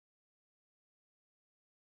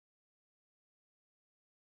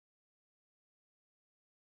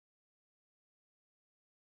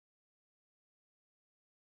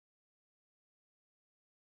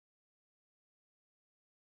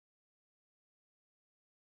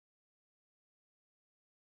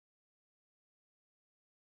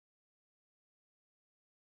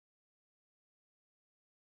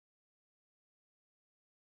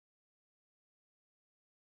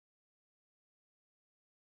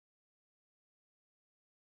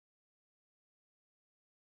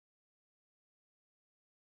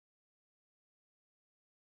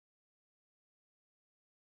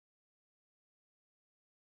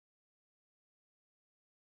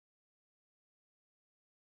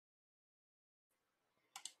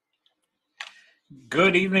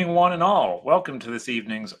Good evening, one and all. Welcome to this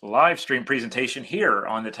evening's live stream presentation here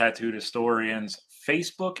on the Tattooed Historian's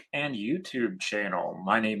Facebook and YouTube channel.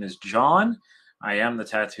 My name is John. I am the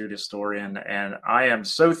Tattooed Historian, and I am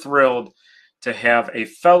so thrilled to have a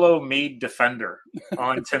fellow Meade defender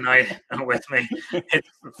on tonight with me.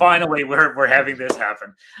 Finally, we're having this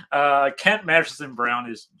happen. Kent Masterson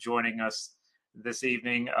Brown is joining us this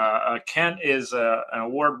evening. Kent is an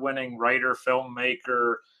award-winning writer,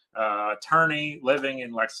 filmmaker, attorney living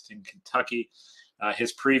in Lexington, Kentucky.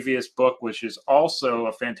 His previous book, which is also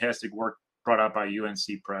a fantastic work brought out by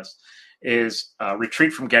UNC Press, is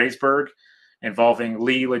Retreat from Gettysburg, involving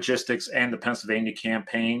Lee logistics and the Pennsylvania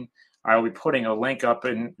campaign. I will be putting a link up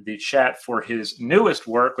in the chat for his newest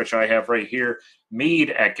work, which I have right here, Meade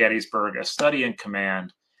at Gettysburg, A Study in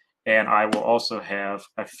Command. And I will also have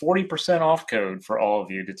a 40% off code for all of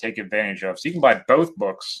you to take advantage of. So you can buy both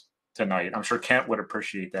books tonight. I'm sure Kent would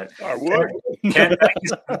appreciate that. I would. Kent,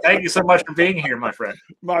 thank you so much for being here, my friend.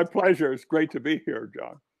 My pleasure. It's great to be here,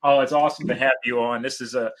 John. Oh, it's awesome to have you on. It's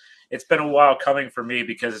been a while coming for me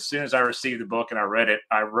because as soon as I received the book and I read it,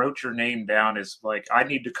 I wrote your name down as like, I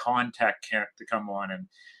need to contact Kent to come on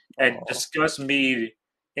and discuss Meade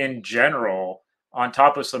in general, on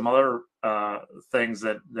top of some other things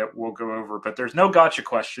that we'll go over. But there's no gotcha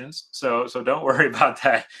questions, so don't worry about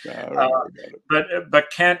that.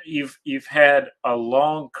 But Kent, you've had a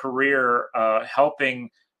long career helping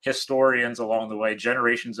historians along the way,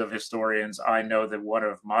 generations of historians. I know that one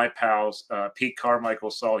of my pals, Pete Carmichael,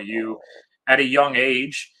 saw you at a young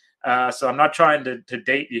age. So I'm not trying to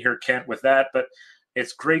date you here, Kent, with that, but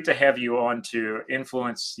it's great to have you on to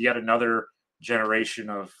influence yet another generation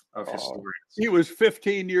of historians. He was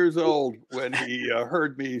 15 years old when he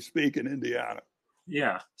heard me speak in Indiana.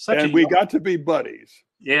 Yeah. We got to be buddies.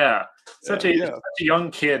 Yeah. Such a young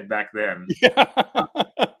kid back then. Yeah.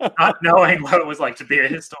 Not knowing what it was like to be a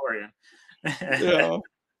historian. Yeah.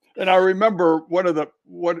 And I remember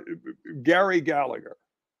Gary Gallagher.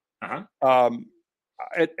 Uh-huh.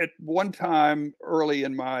 At one time early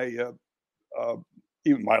in my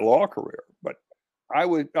even my law career, but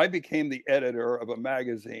I became the editor of a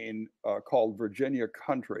magazine called Virginia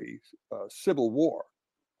Country, Civil War.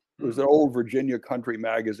 It was an old Virginia country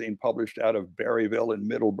magazine published out of Berryville in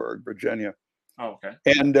Middleburg, Virginia. Oh, okay.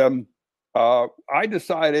 And I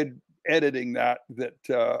decided, editing that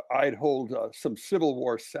I'd hold some Civil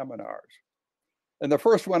War seminars. And the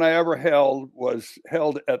first one I ever held was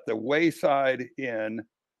held at the Wayside Inn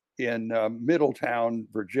in Middletown,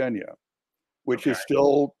 Virginia, which is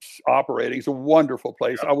still operating. It's a wonderful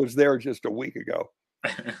place. I was there just a week ago.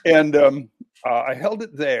 And I held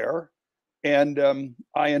it there. And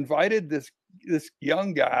I invited this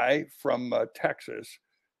young guy from Texas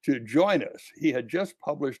to join us. He had just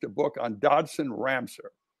published a book on Dodson Ramsar.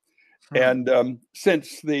 And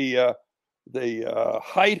since the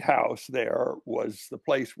Height House there was the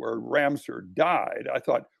place where Ramsar died, I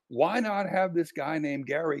thought, why not have this guy named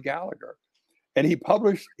Gary Gallagher? And he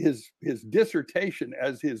published his dissertation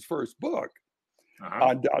as his first book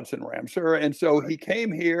on Dodson Ramsar. And so he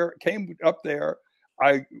came up there.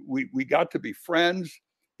 We got to be friends.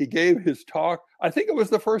 He gave his talk. I think it was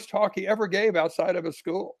the first talk he ever gave outside of a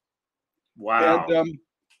school. Wow. And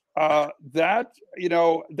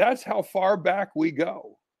that's how far back we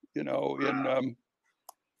go, in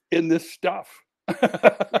this stuff.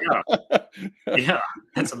 Yeah,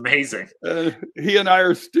 that's amazing. He and I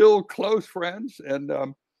are still close friends, and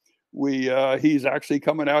he's actually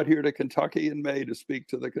coming out here to Kentucky in May to speak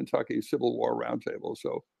to the Kentucky Civil War Roundtable.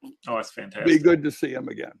 So, that's fantastic. Be good to see him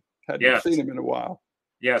again. Hadn't seen him in a while.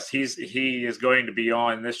 Yes, he is going to be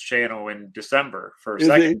on this channel in December for a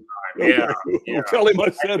second time. Okay. Yeah. Well, tell him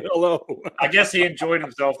I said hello. I guess he enjoyed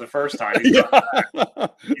himself the first time.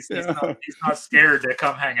 He's not scared to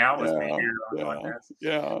come hang out with me here on this.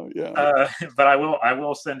 Yeah. But I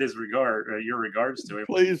will send your regards to him.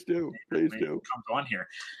 Please do. Comes on here.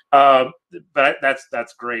 But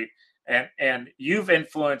that's great. And you've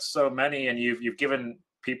influenced so many, and you've given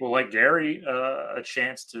people like Gary a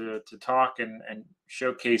chance to talk and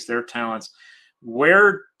showcase their talents.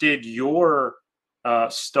 Where did your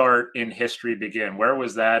start in history begin? Where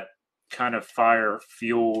was that kind of fire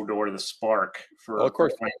fueled, or the spark for of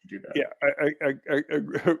course trying to do that?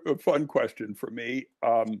 Yeah, a fun question for me.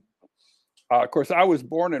 Of course, I was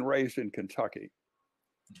born and raised in Kentucky.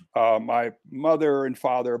 My mother and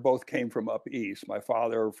father both came from up east. My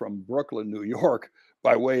father from Brooklyn, New York,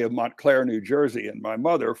 by way of Montclair, New Jersey, and my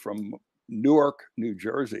mother from Newark, New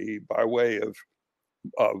Jersey, by way of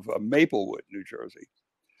Maplewood, New Jersey.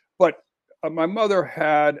 But my mother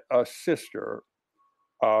had a sister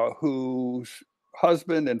whose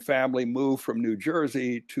husband and family moved from New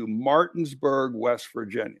Jersey to Martinsburg, West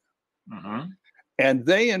Virginia. Mm-hmm. And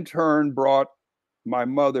they in turn brought my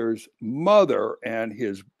mother's mother and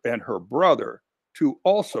her brother to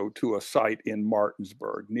a site in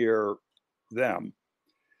Martinsburg near them.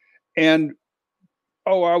 And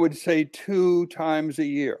I would say 2 times a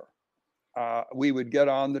year, we would get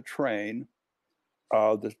on the train,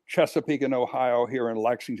 the Chesapeake and Ohio here in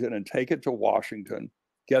Lexington, and take it to Washington,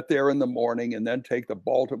 get there in the morning, and then take the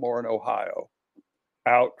Baltimore and Ohio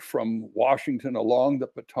out from Washington along the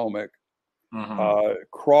Potomac,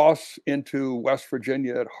 cross into West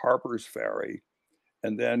Virginia at Harper's Ferry,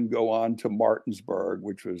 and then go on to Martinsburg,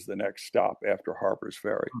 which was the next stop after Harper's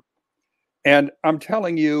Ferry. And I'm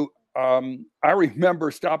telling you, I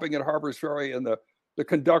remember stopping at Harper's Ferry and the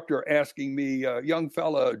conductor asking me, young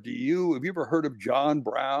fella, have you ever heard of John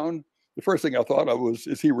Brown? The first thing I thought of was,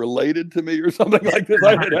 is he related to me or something like this?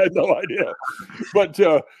 I had no idea.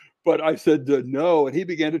 But I said, no. And he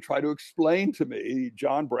began to try to explain to me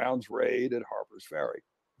John Brown's raid at Harper's Ferry.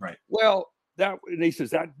 Right. Well, and he says,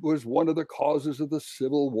 that was one of the causes of the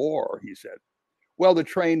Civil War, he said. Well, the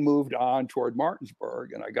train moved on toward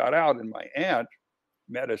Martinsburg, and I got out, and my aunt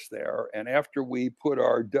met us there. And after we put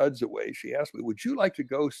our duds away, she asked me, would you like to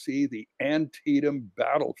go see the Antietam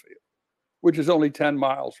battlefield, which is only 10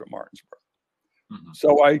 miles from Martinsburg? Mm-hmm.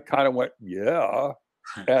 So I kind of went, yeah.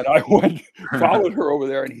 And I followed her over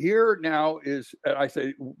there. And here now is, and I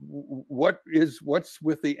say, what's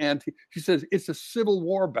with the Antietam? She says, it's a Civil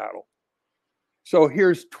War battle. So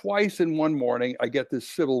here's twice in one morning, I get this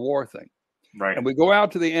Civil War thing. Right. And we go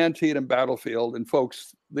out to the Antietam battlefield, and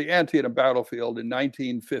folks, the Antietam battlefield in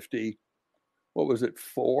 1950, what was it,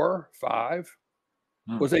 4, 5,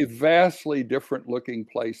 was a vastly different looking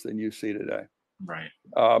place than you see today. Right.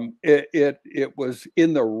 It was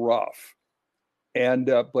in the rough, and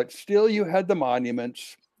but still you had the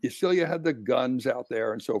monuments, you had the guns out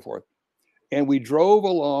there and so forth. And we drove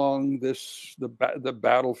along the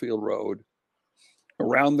battlefield road,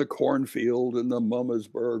 around the cornfield and the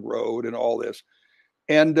Mummersburg Road and all this.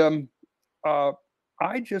 And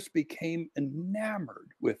I just became enamored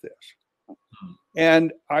with this.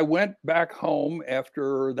 And I went back home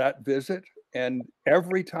after that visit. And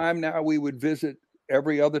every time now we would visit,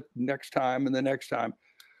 every other next time and the next time,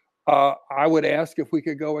 I would ask if we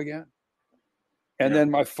could go again. And then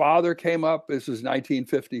my father came up, this is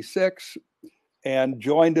 1956, and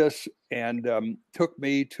joined us and took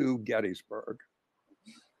me to Gettysburg.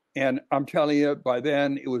 And I'm telling you, by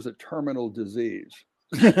then it was a terminal disease.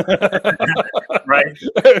 Right.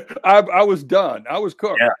 I was done. I was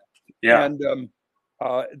cooked. Yeah. And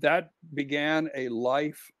that began a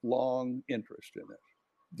lifelong interest in it.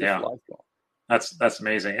 Lifelong. That's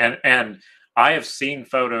amazing. And I have seen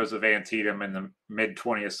photos of Antietam in the mid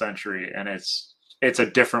 20th century, and it's a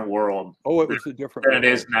different world. Oh, it was a different than world.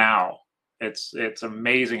 It is now. It's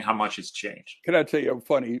amazing how much it's changed. Can I tell you a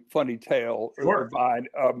funny tale? Sure.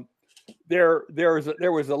 There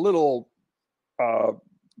was a little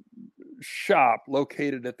shop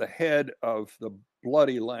located at the head of the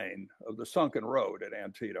bloody lane of the sunken road at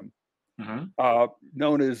Antietam,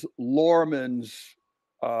 known as Lorman's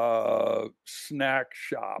snack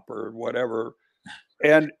shop or whatever.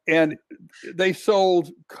 And they sold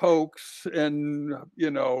Cokes and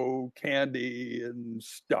candy and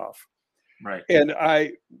stuff. Right. And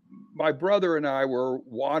my brother and I were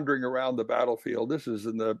wandering around the battlefield. This is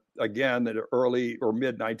in the early or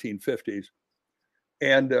mid 1950s.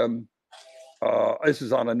 And this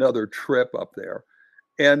is on another trip up there.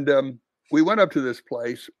 And we went up to this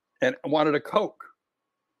place and wanted a Coke.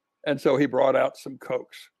 And so he brought out some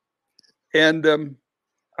Cokes. And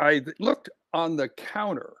I looked on the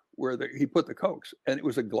counter where he put the Cokes, and it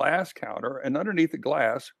was a glass counter. And underneath the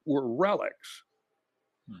glass were relics.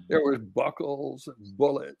 There was buckles and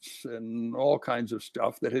bullets and all kinds of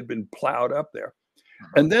stuff that had been plowed up there.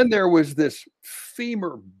 And then there was this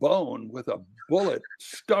femur bone with a bullet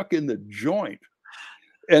stuck in the joint.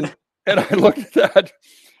 And I looked at that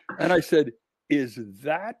and I said, is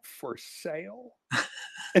that for sale?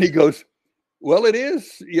 And he goes, well, it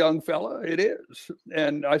is, young fella, it is.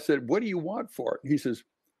 And I said, what do you want for it? And he says,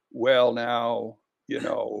 well, now,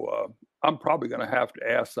 I'm probably going to have to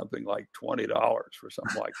ask something like $20 for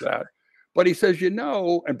something like that. But he says,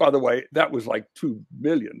 and by the way, that was like $2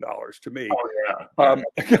 million to me. Oh, yeah.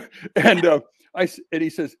 And he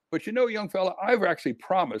says, but young fella, I've actually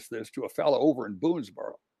promised this to a fella over in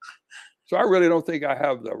Boonesboro. So I really don't think I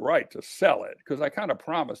have the right to sell it because I kind of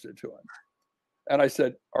promised it to him. And I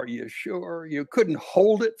said, are you sure you couldn't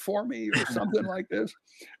hold it for me or something like this?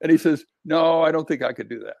 And he says, no, I don't think I could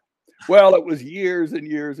do that. Well, it was years and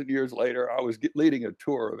years and years later. I was leading a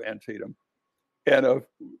tour of Antietam, and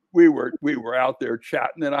we were out there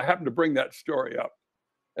chatting, and I happened to bring that story up,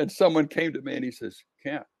 and someone came to me and he says,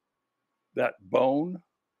 "Kent, that bone,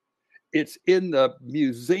 it's in the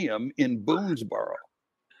museum in Boonesboro."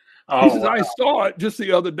 He Oh says, wow. "I saw it just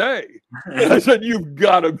the other day." And I said, "You've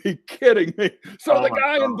got to be kidding me." So Oh the my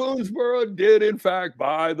guy in God. Boonesboro did, in fact,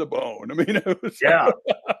 buy the bone. I mean, it was, Yeah.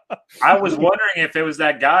 I was wondering if it was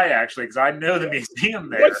that guy actually, because I know the museum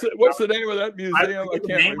there. what's the name of that I museum? I forget the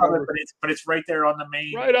can't name of it, remember. but it's right there on the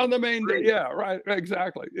main Right on the main day. street. Yeah, right.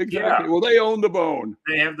 Exactly. Yeah, Exactly. Well, they own the bone.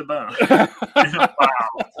 they have the bone. Wow.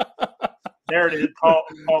 There it is. Paul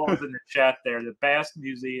was in the chat there. The Bass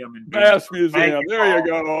Museum in Boone. Bass Thank Museum. you, There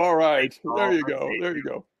you Paul. go. All Thank right. you, There Paul. you go. There you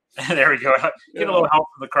go. There we go. Get a Yeah. little help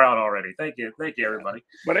from the crowd already. Thank you, everybody.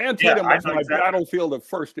 But Yeah, Antietam I was know my exactly. battlefield of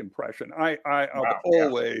first impression. I've Wow. Yeah.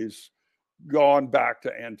 always gone back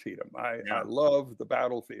to Antietam. I Yeah. love the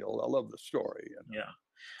battlefield. I love the story. Yeah.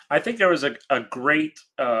 I think there was a great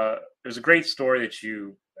there's a great story that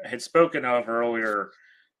you had spoken of earlier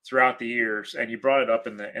throughout the years, and you brought it up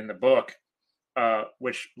in the book,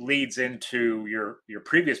 which leads into your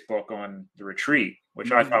previous book on the retreat,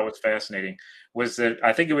 which I thought was fascinating. Was that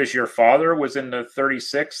I think it was your father was in the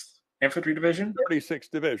 36th Infantry Division, 36th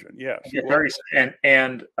Division. Yes, he yeah, was.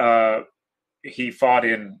 and he fought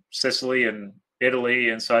in Sicily and Italy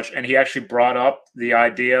and such, and he actually brought up the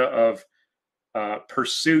idea of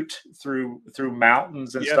pursuit through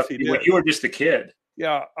mountains and Yes, stuff he when did. you were just a kid.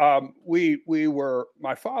 Yeah, we were.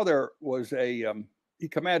 My father was he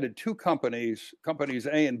commanded two companies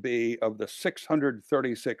A and B of the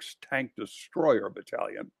 636 Tank Destroyer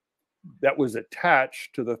Battalion that was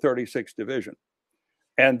attached to the 36th Division,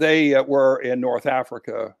 and they were in North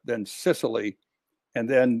Africa, then Sicily, and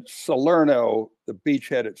then Salerno, the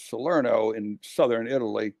beachhead at Salerno in southern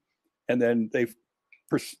Italy, and then they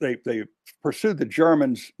pursued the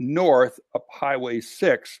Germans north up Highway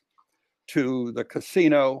 6 to the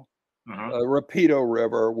Casino, Rapido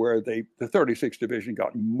River, where the 36th Division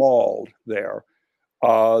got mauled there,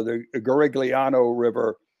 the Garigliano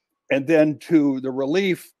River, and then to the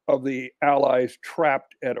relief of the Allies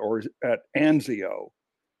trapped at Anzio.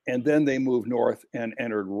 And then they moved north and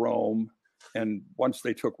entered Rome. And once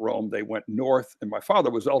they took Rome, they went north. And my father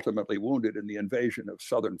was ultimately wounded in the invasion of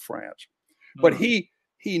southern France. But he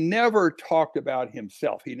never talked about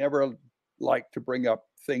himself. He never liked to bring up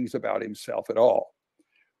things about himself at all.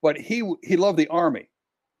 But he loved the Army.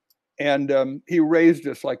 And he raised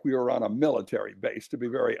us like we were on a military base, to be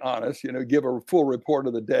very honest. You know, give a full report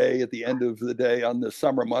of the day at the end of the day on the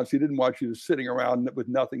summer months. He didn't want you sitting around with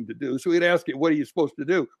nothing to do. So he'd ask you, what are you supposed to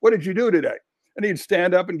do? What did you do today? And he'd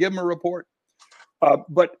stand up and give him a report.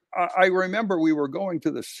 But I remember we were going to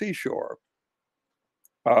the seashore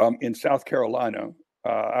in South Carolina.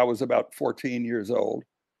 I was about 14 years old.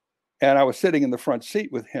 And I was sitting in the front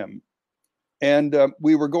seat with him. And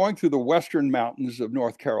we were going through the western mountains of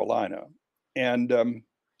North Carolina. And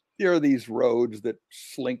there are these roads that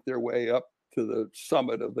slink their way up to the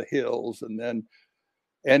summit of the hills.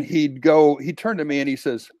 And he turned to me and he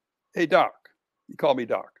says, "Hey, Doc," he called me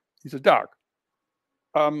Doc. He says, "Doc,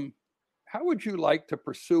 how would you like to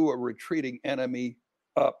pursue a retreating enemy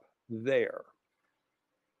up there?"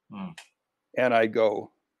 And I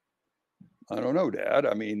go, "I don't know, Dad.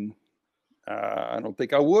 I mean, I don't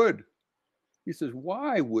think I would." He says,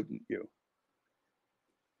 "Why wouldn't you?"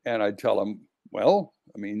 And I tell him, "Well,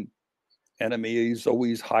 I mean, enemy is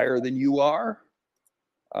always higher than you are.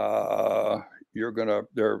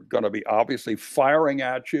 They're gonna be obviously firing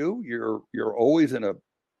at you. You're always in a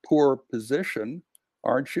poor position,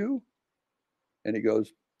 aren't you?" And he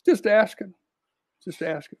goes, just asking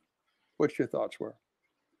what your thoughts were.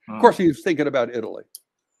 Of course, he was thinking about Italy,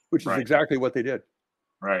 which is exactly what they did.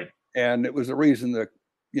 Right. And it was the reason that,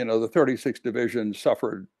 you know, the 36th Division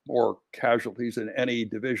suffered more casualties than any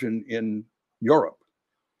division in Europe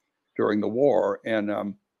during the war.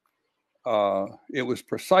 And it was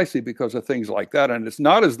precisely because of things like that. And it's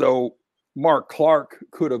not as though Mark Clark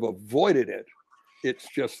could have avoided it. It's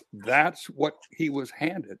just that's what he was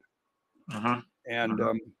handed.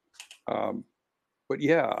 But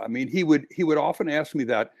yeah, I mean, he would often ask me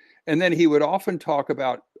that. And then he would often talk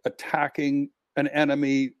about attacking an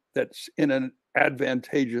enemy that's in an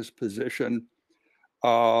advantageous position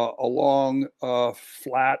along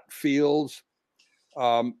flat fields,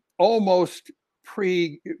 almost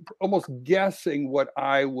guessing what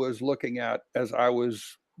I was looking at as I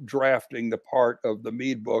was drafting the part of the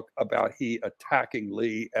Meade book about he attacking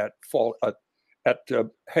Lee at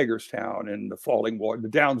Hagerstown and the falling wall, the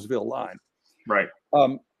Downsville line. Right.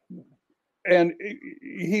 and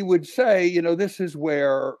he would say, you know, this is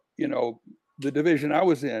where, you know, the division I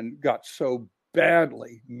was in got so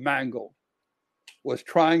badly mangled, was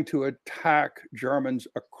trying to attack Germans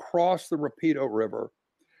across the Rapido River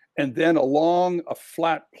and then along a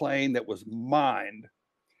flat plain that was mined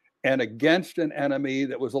and against an enemy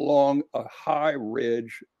that was along a high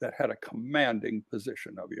ridge that had a commanding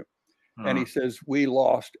position of you. And he says, we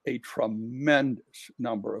lost a tremendous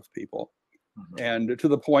number of people. And to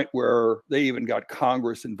the point where they even got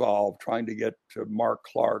Congress involved, trying to get to Mark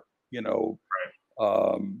Clark, you know,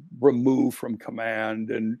 removed from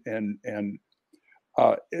command. And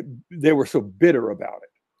they were so bitter about it.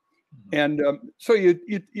 And so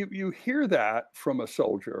you hear that from a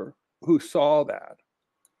soldier who saw that,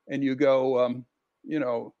 and you go, you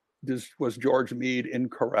know, was George Meade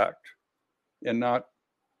incorrect in not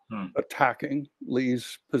attacking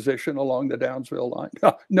Lee's position along the Downsville line?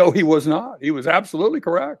 No, he was not. He was absolutely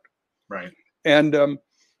correct. Right. And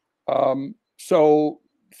so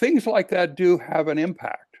things like that do have an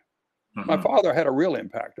impact. My father had a real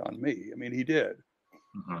impact on me. I mean, he did.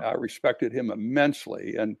 I respected him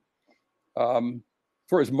immensely, and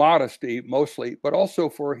for his modesty mostly, but also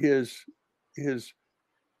for his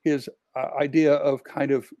idea of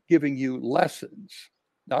kind of giving you lessons,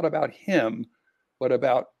 not about him, but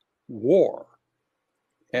about war.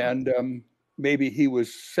 And maybe he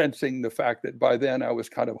was sensing the fact that by then I was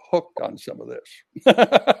kind of hooked on some of this,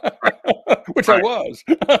 which I was.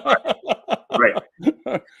 Right.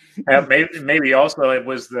 Maybe also it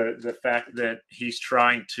was the fact that he's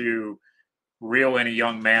trying to reel in a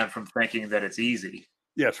young man from thinking that it's easy.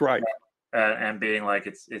 Yes, right. And being like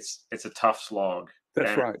it's a tough slog.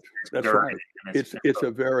 That's right. That's right.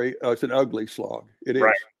 It's an ugly slog. It is.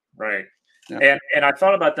 Right. Yeah. And I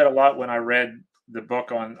thought about that a lot when I read the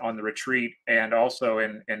book on the retreat, and also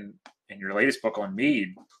in your latest book on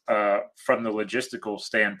Meade, from the logistical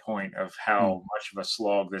standpoint of how much of a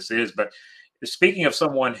slog this is. But speaking of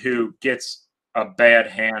someone who gets a bad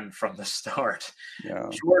hand from the start,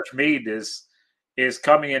 George Meade is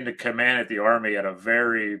coming into command at the Army at a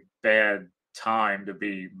very bad time to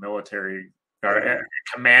be military or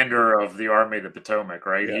commander of the Army of the Potomac,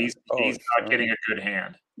 right? Yeah. He's not getting a good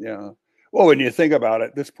hand. Yeah. Well, when you think about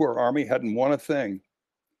it, this poor Army hadn't won a thing.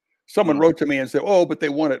 Someone wrote to me and said, "Oh, but they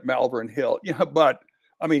won at Malvern Hill." Yeah, but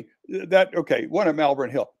I mean won at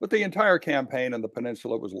Malvern Hill, but the entire campaign in the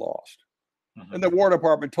peninsula was lost. And the War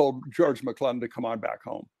Department told George McClellan to come on back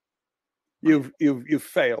home. You've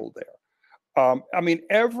failed there. I mean,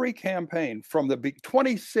 every campaign from the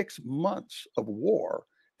 26 months of war,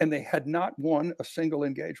 and they had not won a single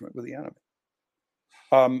engagement with the enemy,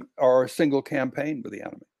 or a single campaign with the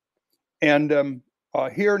enemy. And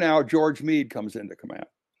here now, George Meade comes into command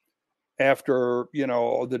after, you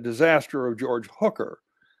know, the disaster of George Hooker.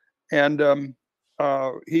 And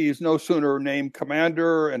he's no sooner named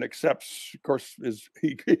commander and accepts, of course,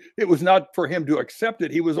 it was not for him to accept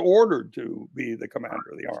it. He was ordered to be the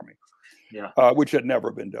commander of the Army, which had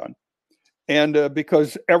never been done. And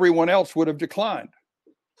because everyone else would have declined.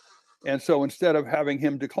 And so instead of having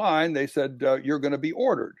him decline, they said, you're going to be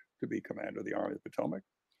ordered to be commander of the Army of the Potomac.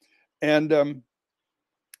 And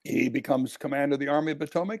he becomes commander of the Army of the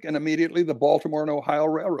Potomac, and immediately the Baltimore and Ohio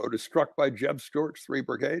Railroad is struck by Jeb Stuart's 3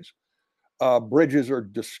 brigades. Bridges are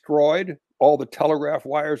destroyed. All the telegraph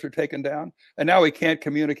wires are taken down. And now he can't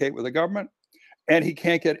communicate with the government, and he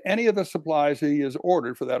can't get any of the supplies he is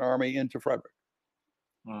ordered for that army into Frederick.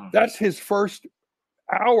 That's his first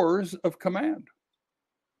hours of command.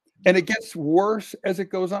 And it gets worse as it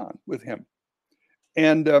goes on with him.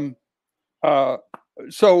 And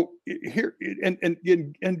so here,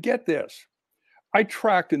 and get this, I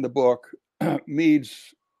tracked in the book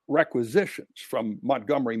Meade's requisitions from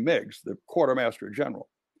Montgomery Meigs, the quartermaster general.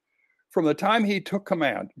 From the time he took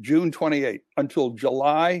command, June 28, until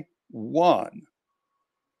July 1,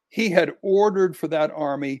 he had ordered for that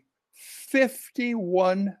army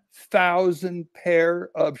 51,000 pair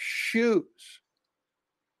of shoes.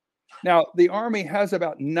 Now, the Army has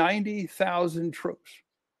about 90,000 troops.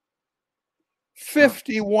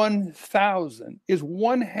 51,000 is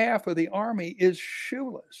one half of the Army is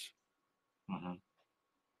shoeless.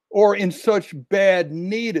 Or in such bad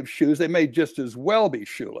need of shoes, they may just as well be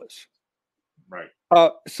shoeless. Right.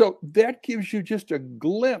 So that gives you just a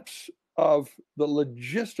glimpse of the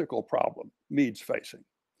logistical problem Meade's facing,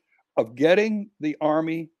 of getting the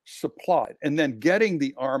Army supplied and then getting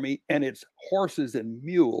the Army and its horses and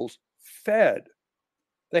mules fed.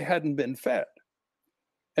 They hadn't been fed.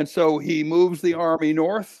 And so he moves the Army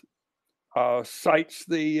north, sights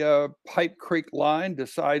the Pipe Creek line,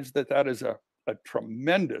 decides that is a a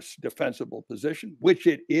tremendous defensible position, which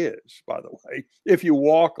it is, by the way. If you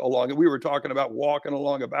walk along it, we were talking about walking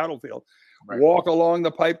along a battlefield, right. Walk along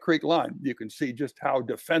the Pipe Creek line, you can see just how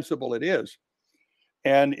defensible it is.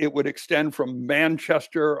 And it would extend from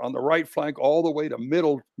Manchester on the right flank all the way to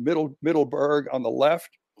Middleburg on the left,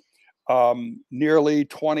 nearly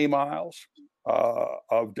 20 miles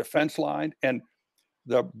of defense line. And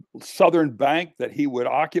the southern bank that he would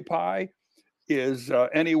occupy is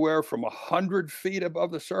anywhere from 100 feet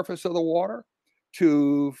above the surface of the water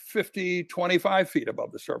to 50, 25 feet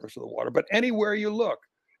above the surface of the water. But anywhere you look,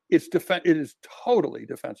 it is totally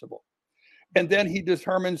defensible. And then he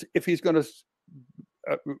determines if he's going to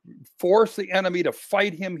force the enemy to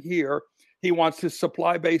fight him here, he wants his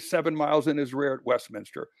supply base 7 miles in his rear at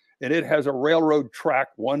Westminster. And it has a railroad track,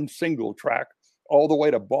 one single track, all the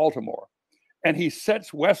way to Baltimore. And he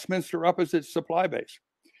sets Westminster up as its supply base.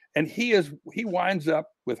 And he winds up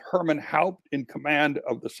with Herman Haupt in command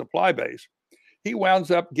of the supply base. He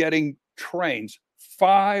winds up getting trains,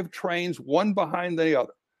 5 trains, one behind the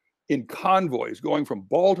other, in convoys going from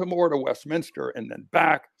Baltimore to Westminster and then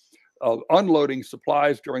back, unloading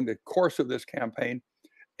supplies during the course of this campaign.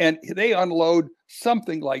 And they unload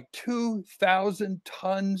something like 2,000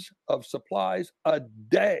 tons of supplies a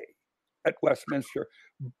day at Westminster.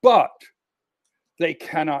 But they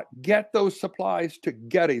cannot get those supplies to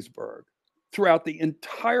Gettysburg throughout the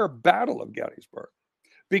entire Battle of Gettysburg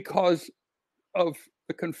because of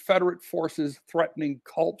the Confederate forces threatening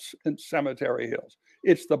Culp's and Cemetery Hills.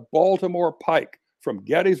 It's the Baltimore Pike from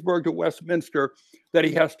Gettysburg to Westminster that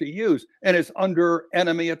he has to use, and it's under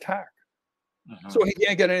enemy attack. So he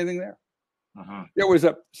can't get anything there. There was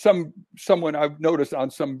someone I've noticed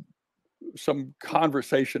on some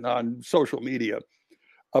conversation on social media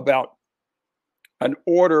about an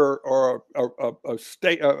order or a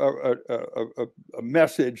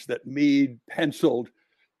message that Meade penciled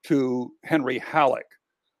to Henry Halleck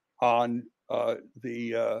on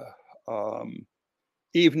the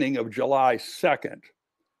evening of July 2nd,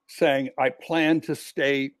 saying, "I plan to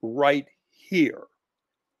stay right here."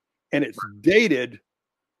 And it's dated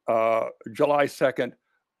July 2nd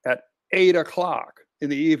at 8 o'clock in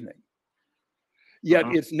the evening. Yet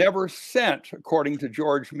it's never sent, according to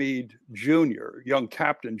George Meade Jr., young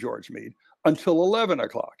Captain George Meade, until 11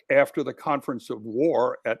 o'clock after the conference of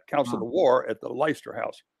war at Council of War at the Leicester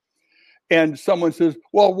House. And someone says,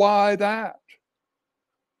 well, why that?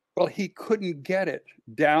 Well, he couldn't get it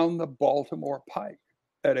down the Baltimore Pike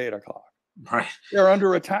at 8 o'clock. Right. They're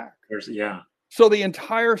under attack. Yeah. So the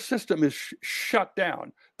entire system is shut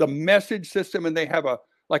down. The message system, and they have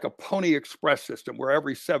like a Pony Express system where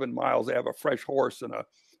every 7 miles they have a fresh horse and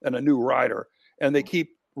a new rider. And they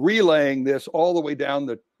keep relaying this all the way down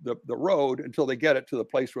the road until they get it to the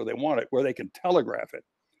place where they want it, where they can telegraph it.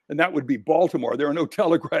 And that would be Baltimore. There are no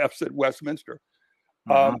telegraphs at Westminster.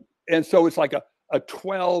 And so it's like a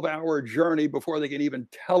 12-hour journey before they can even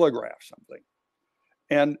telegraph something.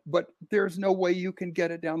 But there's no way you can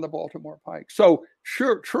get it down the Baltimore Pike. So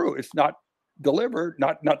true, it's not delivered,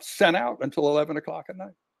 not sent out until 11 o'clock at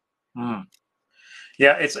night.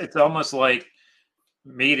 Yeah, it's almost like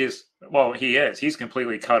Meade he's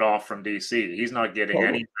completely cut off from DC. He's not getting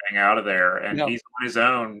anything out of there, and he's on his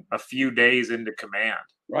own a few days into command.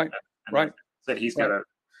 Right. That he's got to.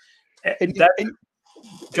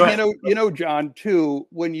 John, too,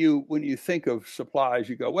 when you think of supplies,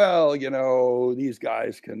 you go, well, these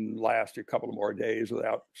guys can last a couple of more days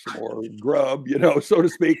without some more grub, so to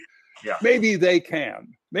speak. Yeah. Maybe they can.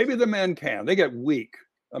 Maybe the men can. They get weak.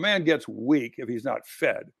 A man gets weak if he's not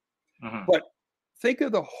fed. But think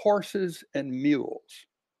of the horses and mules.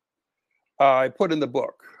 I put in the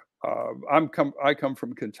book. I come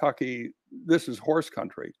from Kentucky. This is horse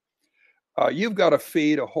country. You've got to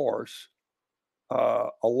feed a horse a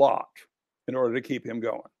lot in order to keep him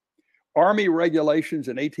going. Army regulations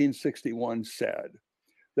in 1861 said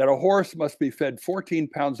that a horse must be fed 14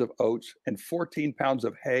 pounds of oats and 14 pounds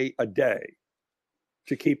of hay a day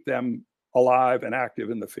to keep them alive and active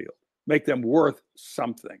in the field, make them worth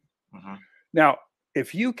something. Now,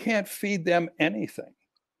 if you can't feed them anything,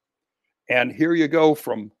 and here you go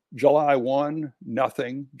from July 1,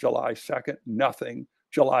 nothing, July 2nd, nothing,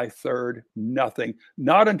 July 3rd, nothing.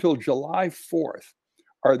 Not until July 4th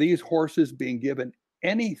are these horses being given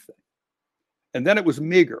anything. And then it was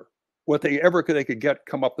meager, what they could get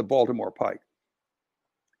come up the Baltimore Pike.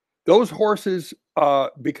 Those horses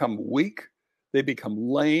become weak, they become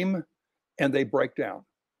lame, and they break down.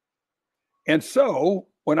 And so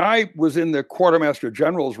when I was in the Quartermaster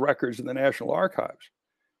General's records in the National Archives,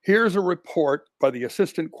 here's a report by the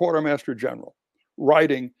Assistant Quartermaster General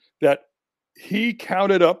writing that he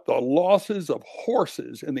counted up the losses of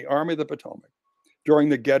horses in the Army of the Potomac during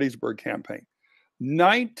the Gettysburg Campaign.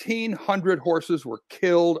 1,900 horses were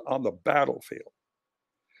killed on the battlefield.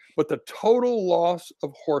 But the total loss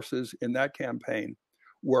of horses in that campaign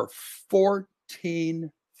were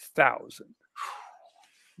 14,000.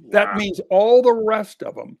 Wow. That means all the rest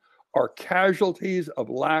of them are casualties of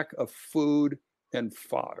lack of food and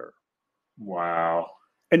fodder. Wow.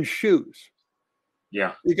 And shoes.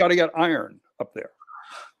 Yeah. You got to get iron up there.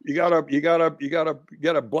 You got to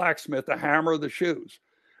get a blacksmith to hammer the shoes.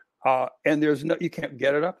 And you can't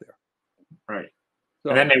get it up there. Right. So,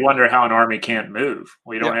 and then they wonder how an army can't move.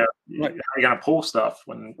 We don't have, right. How are you going to pull stuff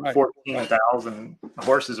when 14,000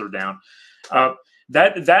 horses are down?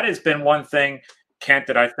 That has been one thing, Kent,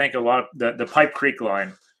 that I think a lot of the Pipe Creek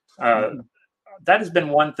line, that has been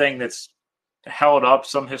one thing that's held up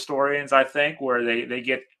some historians, I think, where they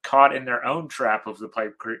get caught in their own trap of the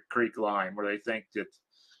Pipe Creek line, where they think that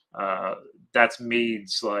that's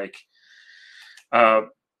Meade's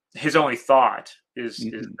his only thought is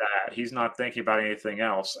that he's not thinking about anything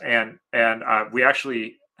else. And we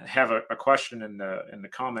actually have a question in the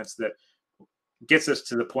comments that gets us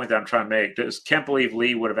to the point that I'm trying to make. Does Kent believe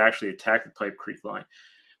Lee would have actually attacked the Pipe Creek line?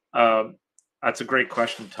 That's a great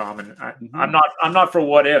question, Tom. And I'm not for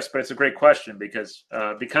what ifs, but it's a great question because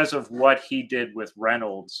of what he did with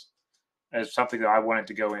Reynolds as something that I wanted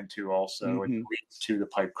to go into also. It leads to the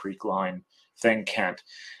Pipe Creek line thing, Kent.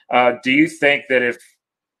 Do you think that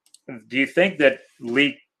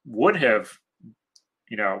Lee would have,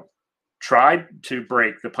 tried to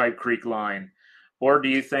break the Pipe Creek line, or do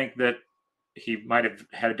you think that he might have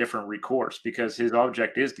had a different recourse because his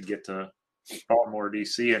object is to get to Baltimore,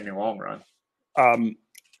 D.C. in the long run?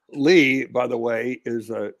 Lee, by the way,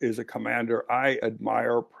 is a commander I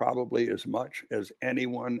admire probably as much as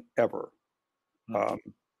anyone ever,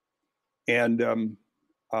 and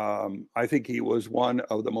I think he was one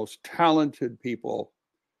of the most talented people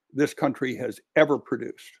this country has ever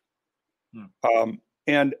produced.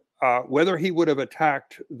 And whether he would have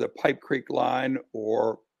attacked the Pipe Creek line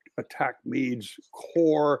or attacked Meade's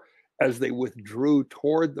corps as they withdrew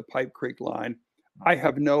toward the Pipe Creek line, I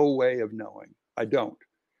have no way of knowing. I don't.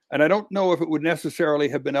 And I don't know if it would necessarily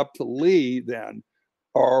have been up to Lee then,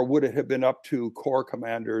 or would it have been up to corps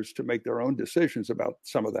commanders to make their own decisions about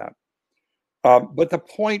some of that. But the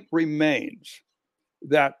point remains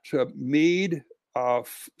that Meade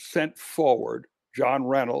sent forward John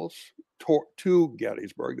Reynolds to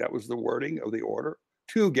Gettysburg. That was the wording of the order,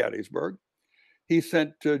 to Gettysburg. He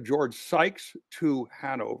sent George Sykes to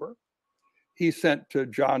Hanover. He sent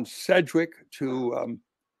John Sedgwick to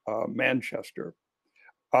Manchester.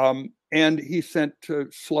 And he sent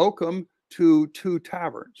Slocum to 2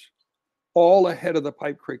 taverns, all ahead of the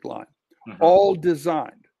Pipe Creek line, all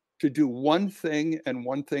designed to do one thing and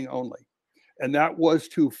one thing only. And that was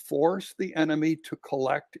to force the enemy to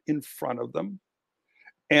collect in front of them.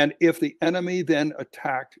 And if the enemy then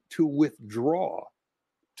attacked, to withdraw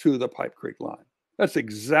to the Pipe Creek line. That's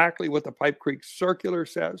exactly what the Pipe Creek Circular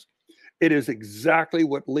says. It is exactly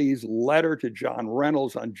what Lee's letter to John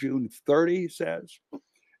Reynolds on June 30 says.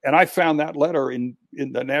 And I found that letter in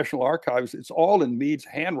the National Archives. It's all in Meade's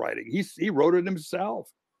handwriting. He wrote it himself.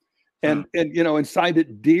 And signed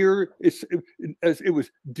it dear. It was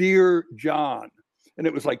Dear John. And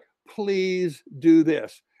it was like, please do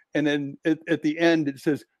this. And then at the end, it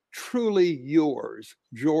says, truly yours,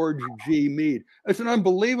 George G. Meade. It's an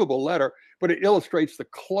unbelievable letter, but it illustrates the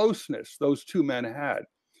closeness those two men had.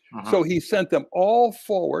 So he sent them all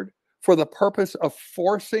forward for the purpose of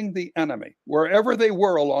forcing the enemy, wherever they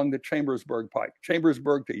were along the Chambersburg Pike,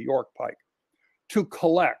 Chambersburg to York Pike, to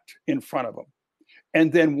collect in front of them.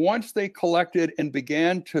 And then once they collected and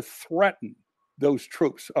began to threaten those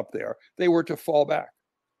troops up there, they were to fall back.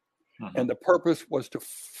 And the purpose was to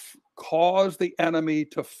cause the enemy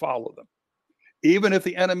to follow them. Even if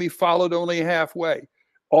the enemy followed only halfway,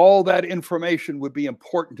 all that information would be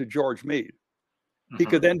important to George Meade. He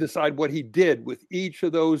could then decide what he did with each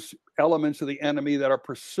of those elements of the enemy that are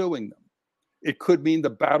pursuing them. It could mean the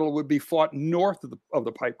battle would be fought north of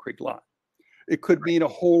the Pipe Creek line. It could mean a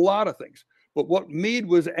whole lot of things. But what Meade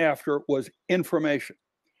was after was information.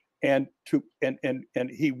 And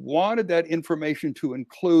he wanted that information to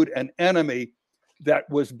include an enemy that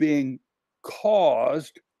was being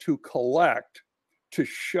caused to collect, to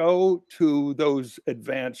show to those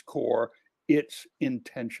advanced corps its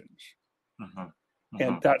intentions.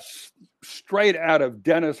 And that's straight out of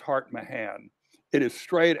Dennis Hart Mahan. It is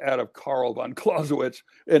straight out of Karl von Clausewitz,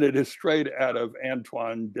 and it is straight out of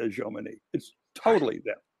Antoine de Jomini. It's totally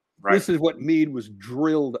them. This is what Meade was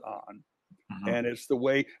drilled on. And it's the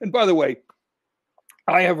way, and by the way,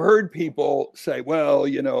 I have heard people say, well,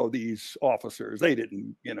 these officers, they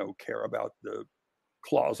didn't, care about the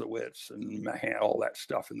Clausewitz and Mahan, all that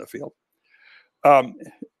stuff in the field.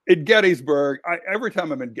 In Gettysburg, every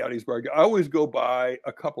time I'm in Gettysburg, I always go by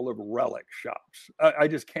a couple of relic shops. I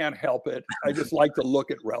just can't help it. I just like to look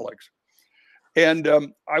at relics. And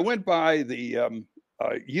I went by the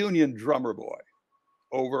Union Drummer Boy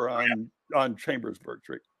over on Chambersburg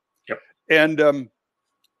Street. Yep. And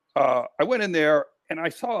I went in there and I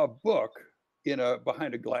saw a book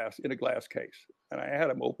behind a glass case, and I had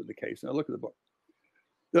him open the case and I looked at the book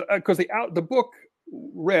because the book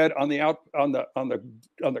read on the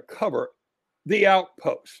cover, "The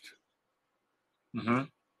Outpost," mm-hmm.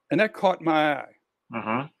 and that caught my eye.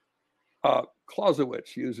 Mm-hmm.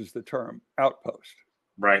 Clausewitz uses the term outpost,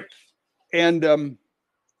 right? And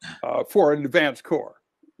for an advanced corps,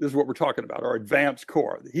 this is what we're talking about, our advanced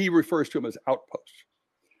corps. He refers to them as outposts.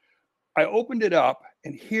 I opened it up,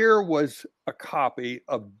 and here was a copy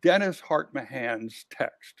of Dennis Hart Mahan's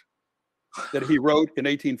text that he wrote in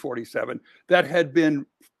 1847 that had been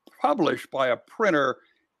published by a printer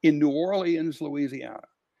in New Orleans, Louisiana.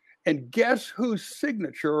 And guess whose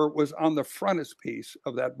signature was on the frontispiece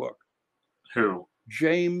of that book? Who?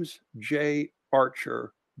 James J.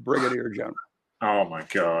 Archer, Brigadier General. Oh my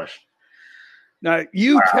gosh. Now,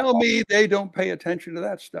 you tell me they don't pay attention to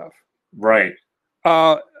that stuff. Right.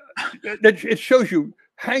 It shows you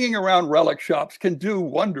hanging around relic shops can do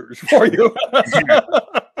wonders for you.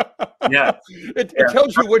 Yeah. It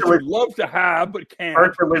tells you what you'd love to have, but can't.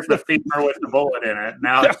 Archer was the femur with the bullet in it.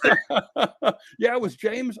 Now yeah, it was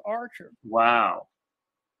James Archer. Wow.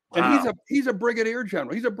 And he's a brigadier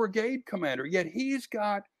general. He's a brigade commander, yet he's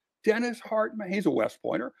got Dennis Hart Mahan. He's a West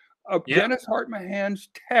Pointer. Dennis Hart Mahan's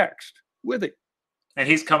text with it. And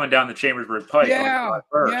he's coming down the Chambersburg Pike.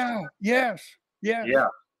 Yes. Yeah.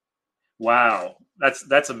 Wow.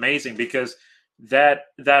 That's amazing, because that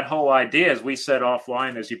whole idea, as we said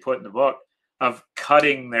offline, as you put in the book, of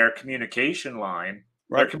cutting their communication line.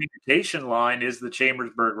 Right. Their communication line is the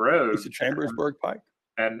Chambersburg Road. It's the Chambersburg Pike.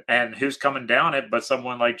 And who's coming down it but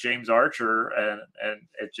someone like James Archer, and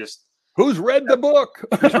it just, who's read the book?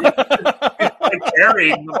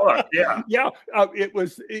 Carrying the book. Yeah. It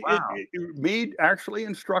was Meade actually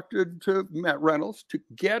instructed Reynolds to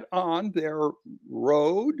get on their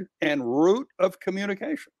road and route of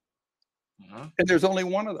communication. Mm-hmm. And there's only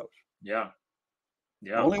one of those. Yeah.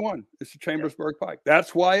 Only one. It's the Chambersburg Pike.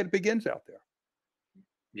 That's why it begins out there.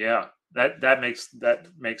 Yeah. That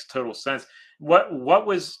makes total sense. What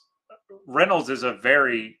was Reynolds is a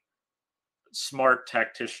very smart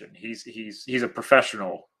tactician. He's a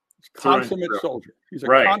professional. Consummate soldier. He's a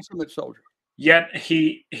consummate soldier. Yet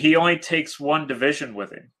he only takes one division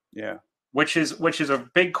with him. Yeah. Which is a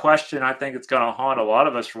big question. I think it's going to haunt a lot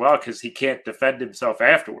of us for a while, because he can't defend himself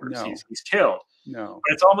afterwards. No. He's killed. No.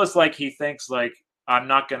 But it's almost like he thinks, like, I'm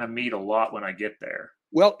not going to meet a lot when I get there.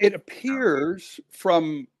 Well, it appears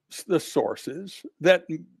from the sources that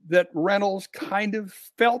Reynolds kind of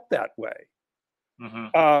felt that way.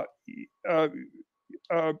 Mm-hmm.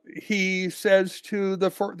 He says to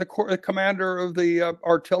the commander of the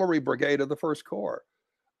artillery brigade of the First Corps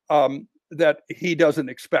that he doesn't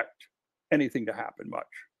expect anything to happen much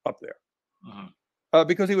up there. Mm-hmm.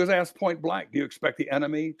 Because he was asked point blank, do you expect the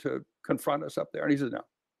enemy to confront us up there? And he said, no,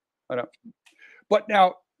 I don't. But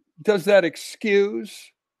now, does that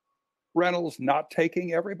excuse Reynolds not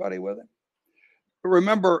taking everybody with him?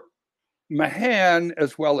 Remember, Mahan,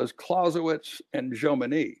 as well as Clausewitz and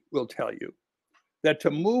Jomini, will tell you that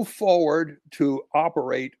to move forward to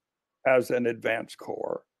operate as an advanced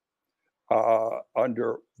corps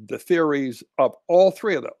under the theories of all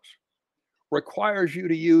three of those requires you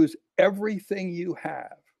to use everything you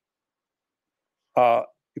have.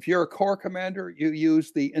 If you're a corps commander, you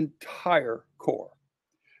use the entire corps,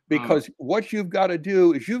 because what you've got to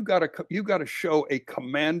do is you've got to show a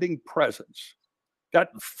commanding presence that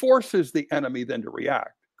forces the enemy then to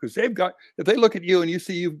react. Because if they look at you and you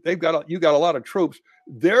see you got a lot of troops,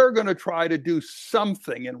 they're going to try to do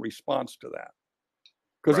something in response to that,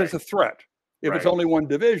 because it's a threat. If it's only one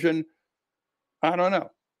division, I don't know.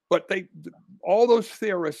 But all those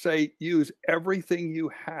theorists say use everything you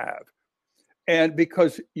have, and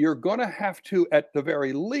because you're going to have to, at the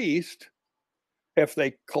very least, if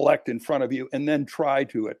they collect in front of you and then try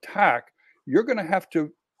to attack, you're going to have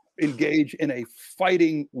to engage in a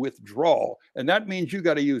fighting withdrawal. And that means you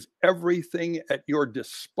got to use everything at your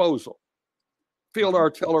disposal, field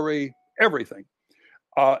artillery, everything,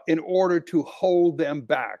 in order to hold them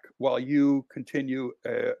back while you continue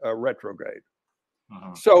a retrograde.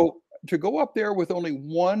 So to go up there with only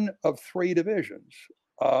one of three divisions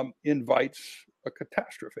invites a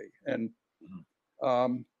catastrophe. And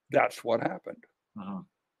Mm-hmm. That's what happened. Mm-hmm.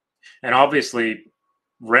 And obviously,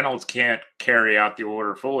 Reynolds can't carry out the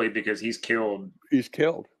order fully because he's killed. He's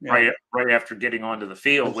killed. Yeah. Right after getting onto the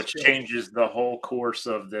field, He's which killed. changes the whole course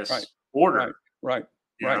of Right. this order. Right.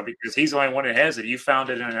 You know, because he's the only one that has it. You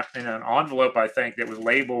found it in an envelope, I think, that was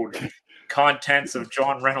labeled "contents of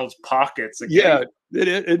John Reynolds' pockets." Yeah, it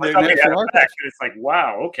is in the National Archives. It's like,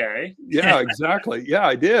 wow, okay. Yeah, exactly. Yeah,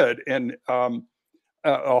 I did, and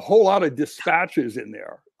a whole lot of dispatches in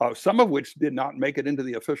there, some of which did not make it into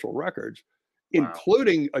the official records,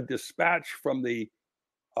 including a dispatch from the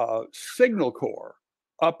Signal Corps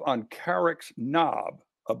up on Carrick's Knob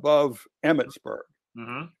above Emmitsburg.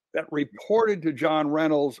 Mm-hmm. That reported to John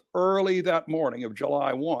Reynolds early that morning of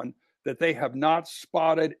July 1 that they have not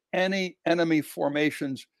spotted any enemy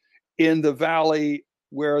formations in the valley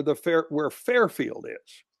where Fairfield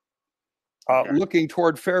is. Looking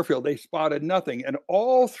toward Fairfield, they spotted nothing. And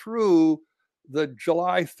all through the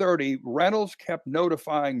July 30, Reynolds kept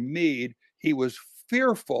notifying Meade he was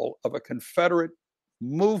fearful of a Confederate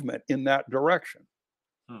movement in that direction.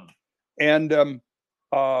 And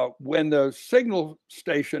when the signal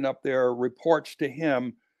station up there reports to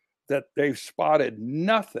him that they've spotted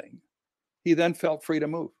nothing, he then felt free to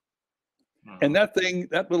move. And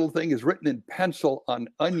that little thing is written in pencil on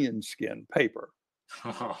onion skin paper.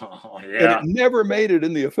 Oh, yeah. And it never made it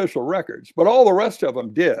in the official records, but all the rest of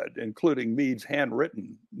them did, including Meade's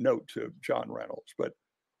handwritten note to John Reynolds. But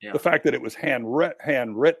the fact that it was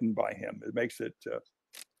handwritten by him, it makes it,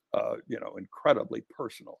 incredibly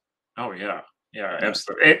personal. Oh, yeah. Yeah,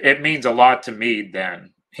 absolutely. It means a lot to Meade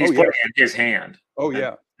then. He's putting in his hand. Oh,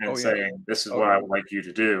 yeah. And saying, this is what I would like you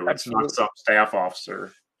to do. Absolutely. It's not some staff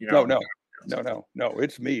officer. No.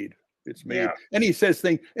 It's Meade. It's Meade. Yeah. And he says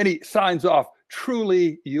things, and he signs off,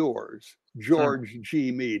 truly yours, George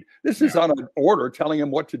G. Meade. This is on an order telling him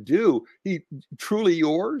what to do. He truly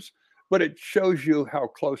yours, but it shows you how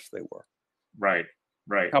close they were. Right.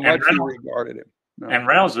 How much he regarded him. No. And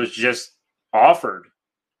Reynolds was just offered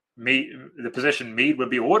the position Meade would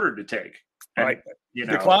be ordered to take. And,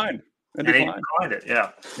 declined. And he declined it.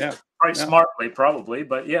 Yeah. Quite smartly, probably,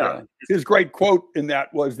 but yeah. His great quote in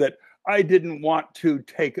that was that I didn't want to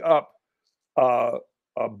take up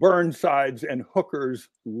Burnside's and Hooker's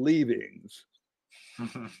leavings.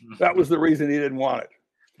 That was the reason he didn't want it.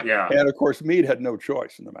 Yeah. And of course, Meade had no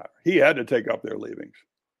choice in the matter. He had to take up their leavings.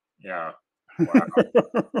 Yeah. Wow.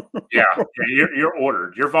 You're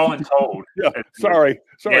ordered. You're voluntold. Sorry,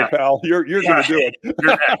 pal. You're going to do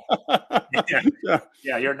it.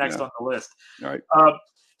 You're next on the list. All right.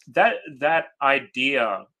 That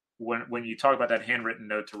idea when you talk about that handwritten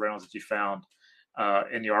note to Reynolds that you found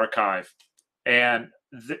in the archive, and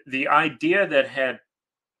the idea that had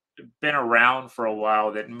been around for a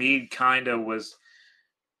while that Meade kind of was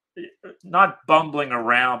not bumbling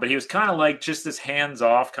around, but he was kind of like just this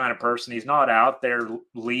hands-off kind of person. He's not out there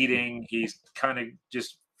leading. He's kind of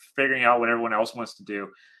just figuring out what everyone else wants to do.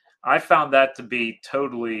 I found that to be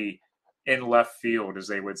totally in left field, as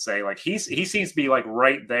they would say. Like he seems to be like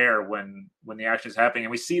right there when the action is happening,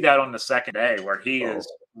 and we see that on the second day where he is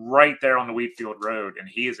right there on the Wheatfield Road, and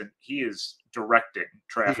he is directing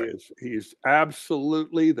traffic. He is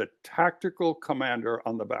absolutely the tactical commander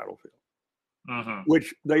on the battlefield.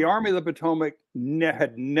 Which the Army of the Potomac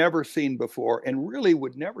had never seen before and really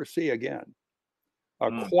would never see again,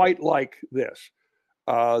 quite like this.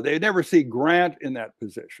 They'd never see Grant in that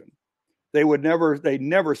position. They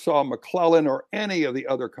never saw McClellan or any of the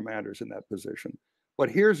other commanders in that position.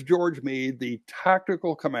 But here's George Meade, the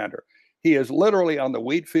tactical commander. He is literally on the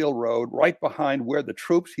Wheatfield Road, right behind where the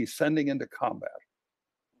troops he's sending into combat.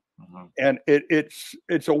 And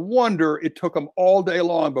it's a wonder it took him all day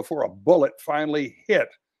long before a bullet finally hit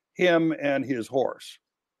him and his horse.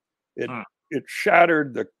 It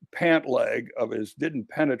shattered the pant leg of didn't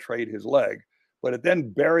penetrate his leg, but it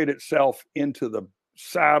then buried itself into the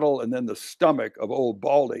saddle and then the stomach of old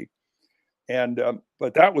Baldy. And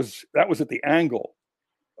but that was at the angle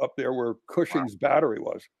up there where Cushing's battery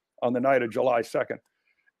was on the night of July 2nd.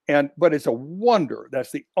 But it's a wonder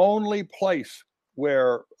that's the only place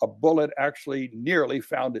where a bullet actually nearly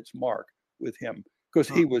found its mark with him, because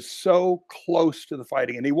he was so close to the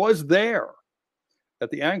fighting, and he was there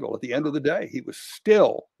at the angle at the end of the day. He was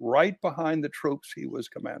still right behind the troops he was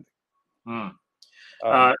commanding.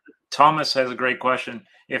 Thomas has a great question.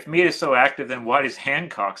 If Meade is so active, then why does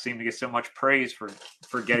Hancock seem to get so much praise for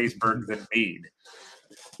Gettysburg than Meade?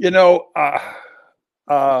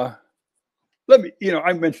 I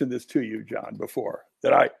mentioned this to you, John, before,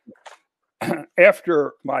 that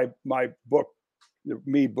after my book, the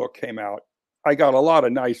Meade book, came out, I got a lot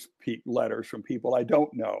of nice letters from people I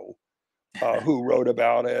don't know who wrote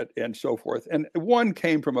about it and so forth. And one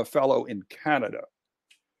came from a fellow in Canada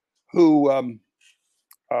who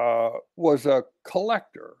was a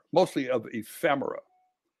collector, mostly of ephemera.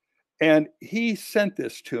 And he sent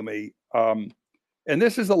this to me. And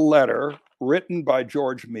this is a letter written by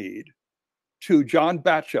George Meade to John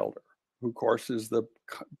Batchelder, who, of course, is the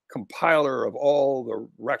compiler of all the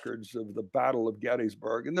records of the Battle of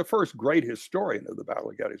Gettysburg and the first great historian of the Battle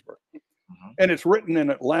of Gettysburg. And it's written in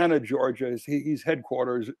Atlanta, Georgia. He's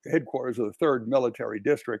headquarters of the 3rd Military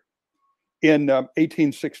District in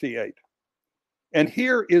 1868. And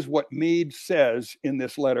here is what Meade says in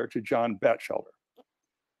this letter to John Batchelder.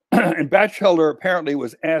 And Batchelder apparently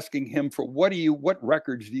was asking him for what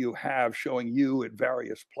records do you have showing you at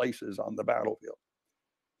various places on the battlefield?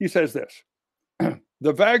 He says this: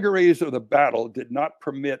 the vagaries of the battle did not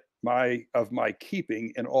permit my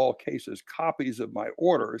keeping in all cases copies of my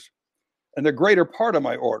orders, and the greater part of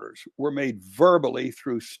my orders were made verbally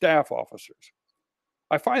through staff officers.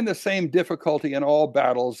 I find the same difficulty in all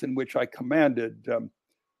battles in which I commanded,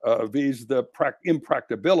 viz. The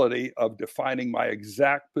impracticability of defining my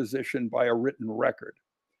exact position by a written record.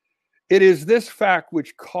 It is this fact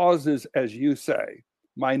which causes, as you say,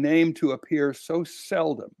 my name to appear so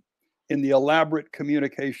seldom in the elaborate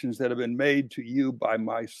communications that have been made to you by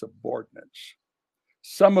my subordinates,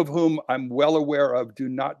 some of whom I'm well aware of do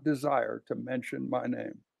not desire to mention my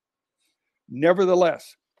name.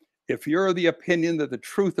 Nevertheless, if you're of the opinion that the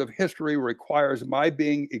truth of history requires my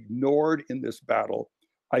being ignored in this battle,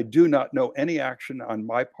 I do not know any action on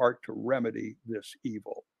my part to remedy this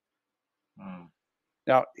evil.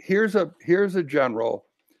 Now, here's a general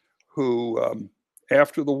who,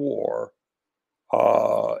 after the war,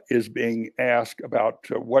 is being asked about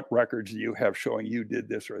what records do you have showing you did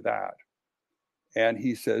this or that. And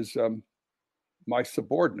he says, my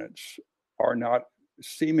subordinates are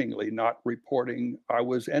seemingly not reporting I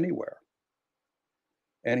was anywhere.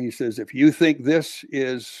 And he says, if you think this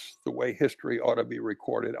is the way history ought to be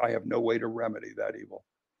recorded, I have no way to remedy that evil.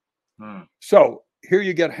 So here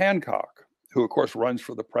you get Hancock, who of course runs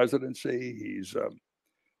for the presidency.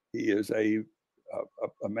 He is a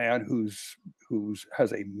man who's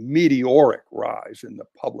has a meteoric rise in the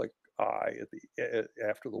public eye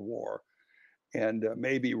after the war, and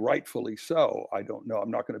maybe rightfully so. I don't know.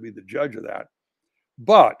 I'm not going to be the judge of that.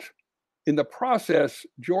 But in the process,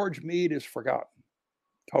 George Meade is forgotten.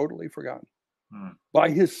 Totally forgotten by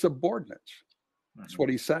his subordinates. That's what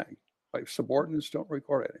he's saying. Like, subordinates don't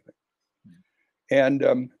record anything.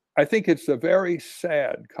 And I think it's a very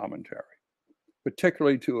sad commentary,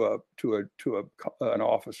 particularly to an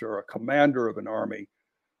officer, a commander of an army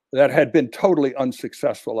that had been totally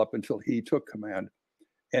unsuccessful up until he took command.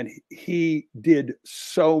 And he did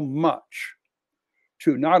so much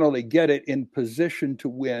to not only get it in position to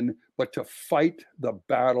win, but to fight the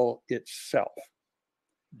battle itself.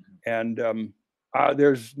 And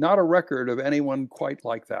there's not a record of anyone quite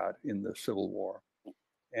like that in the Civil War.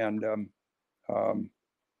 And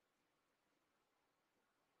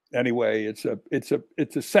anyway, it's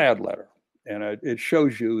a sad letter, and it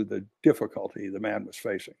shows you the difficulty the man was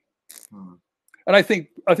facing. And I think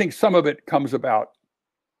some of it comes about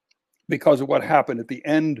because of what happened at the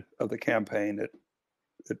end of the campaign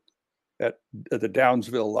at the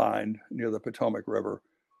Downsville line near the Potomac River.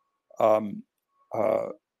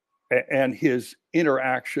 And his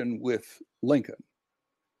interaction with Lincoln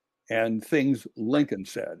and things Lincoln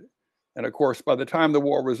said. And of course, by the time the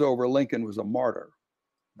war was over, Lincoln was a martyr.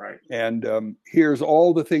 Right. And here's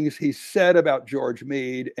all the things he said about George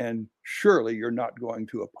Meade, and surely you're not going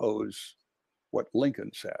to oppose what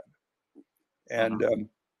Lincoln said. And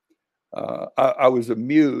I was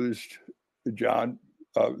amused, John.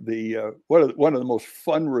 One of the most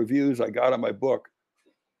fun reviews I got on my book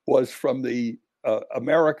was from the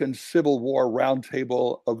American Civil War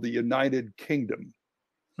Roundtable of the United Kingdom,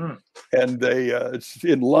 and it's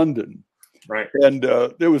in London. Right. And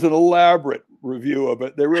there was an elaborate review of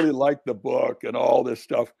it. They really liked the book and all this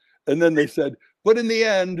stuff. And then they said, but in the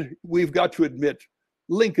end, we've got to admit,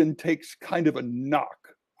 Lincoln takes kind of a knock.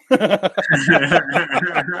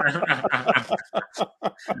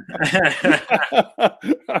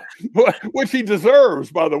 Which he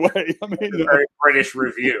deserves, by the way. I mean, a very British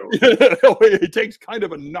review. He takes kind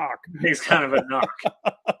of a knock. He's kind of a knock.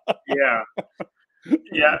 Yeah.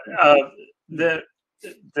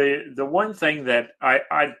 The one thing that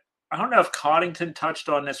I don't know if Coddington touched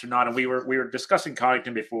on this or not, and we were discussing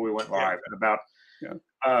Coddington before we went live, and about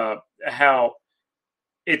how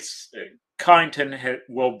it's Coddington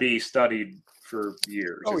will be studied for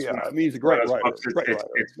years. Oh, yeah. I mean, he's a great writer.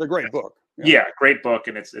 It's a great book. Yeah, great book,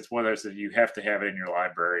 and it's one of those that you have to have it in your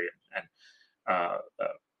library uh, uh,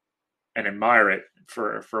 and admire it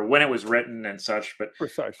for when it was written and such. But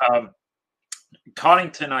Precisely.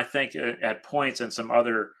 Coddington, I think, at points, and some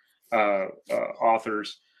other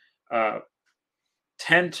authors uh,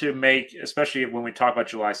 tend to make, especially when we talk about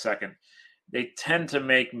July 2nd, they tend to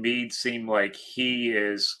make Meade seem like he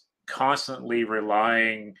is constantly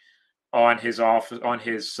relying on his office, on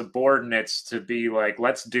his subordinates, to be like,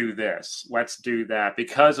 let's do this, let's do that,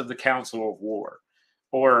 because of the Council of War.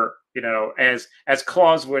 Or, as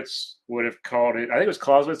Clausewitz would have called it, I think it was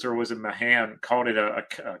Clausewitz, or was it Mahan, called it a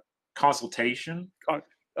consultation.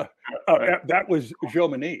 That was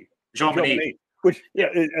Jomini. Jomini. Which,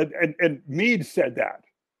 and Meade said that,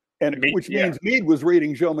 which means Meade was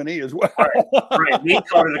reading Jomini as well. Right. Meade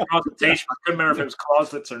called it a consultation. I couldn't remember if it was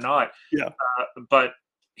Clausewitz or not. Yeah. But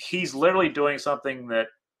he's literally doing something that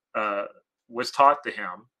was taught to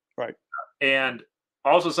him. Right. And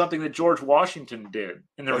also something that George Washington did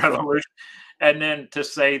in the Revolution. Right. And then to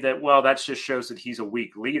say that, well, that just shows that he's a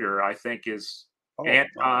weak leader, I think is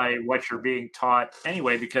what you're being taught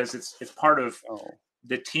anyway, because it's part of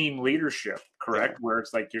the team leadership, correct? Yeah. Where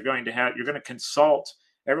it's like you're going to consult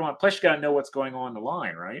everyone. Plus, you got to know what's going on the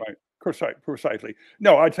line, right? Right. Precisely.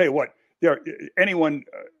 No, I tell you what. Anyone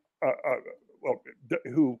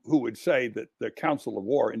who would say that the Council of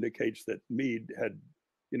War indicates that Meade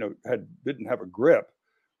didn't have a grip,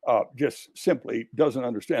 just simply doesn't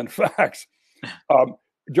understand the facts.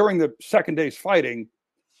 During the second day's fighting,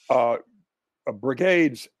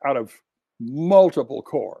 brigades out of multiple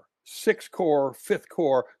corps, 6th Corps, 5th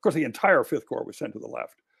Corps, of course, the entire 5th Corps was sent to the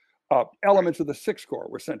left. Elements of the 6th Corps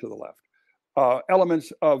were sent to the left.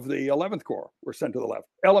 Elements of the 11th Corps were sent to the left.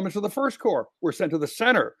 Elements of the 1st Corps were sent to the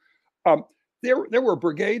center. There were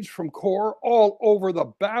brigades from corps all over the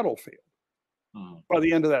battlefield by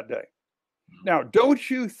the end of that day. Now, don't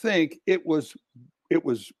you think it was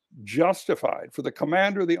justified for the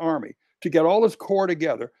commander of the army to get all his corps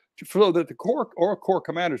together, so that the corps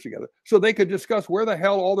commanders together, so they could discuss where the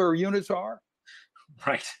hell all their units are?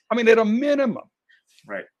 Right. I mean, at a minimum.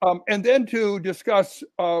 Right. And then to discuss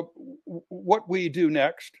what we do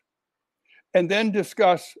next, and then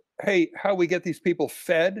discuss, hey, how we get these people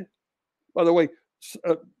fed. By the way,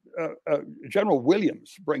 General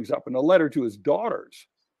Williams brings up in a letter to his daughters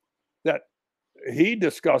that he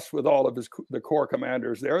discussed with all of the corps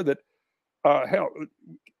commanders there that, hell,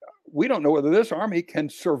 we don't know whether this army can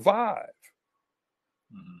survive.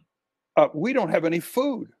 Mm-hmm. We don't have any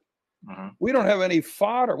food. Mm-hmm. We don't have any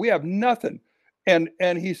fodder. We have nothing. And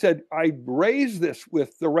he said, I raised this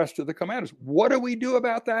with the rest of the commanders. What do we do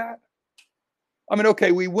about that? I mean,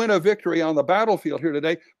 okay, we win a victory on the battlefield here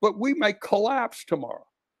today, but we might collapse tomorrow.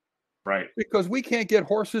 Right. Because we can't get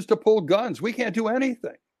horses to pull guns. We can't do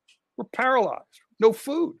anything. We're paralyzed. No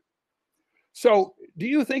food. So do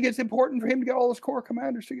you think it's important for him to get all his corps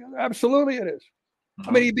commanders together? Absolutely it is. Mm-hmm.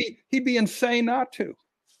 I mean, he'd be insane not to.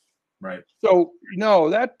 Right. So, no,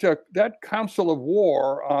 that Council of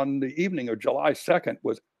War on the evening of July 2nd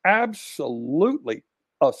was absolutely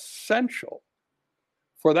essential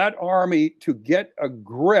for that army to get a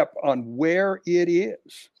grip on where it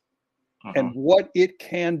is and what it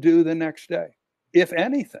can do the next day, if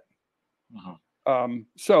anything.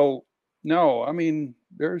 So, no, I mean,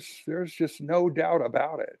 there's just no doubt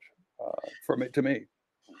about it to me.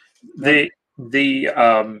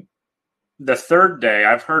 The third day,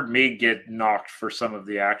 I've heard Meade get knocked for some of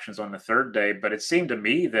the actions on the third day, but it seemed to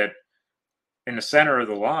me that in the center of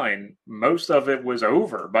the line, most of it was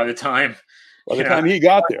over by the time. By the time he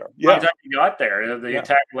got there, By the time he got there, the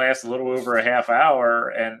attack lasted a little over a half hour,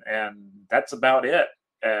 and that's about it.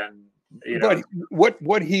 And but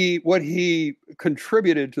what he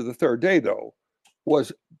contributed to the third day, though,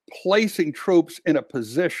 was placing troops in a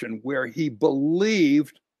position where he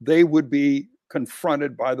believed they would be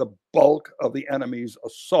confronted by the bulk of the enemy's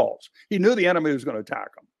assaults. He knew the enemy was going to attack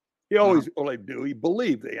him. He always do. He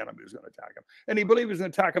believed the enemy was going to attack him, and he believed he was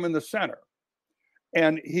going to attack him in the center.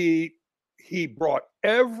 And he brought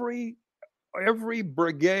every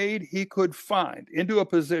brigade he could find into a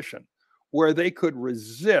position where they could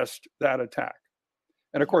resist that attack.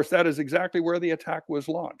 And of course, that is exactly where the attack was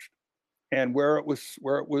launched, and where it was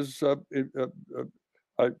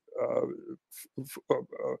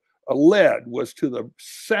led was to the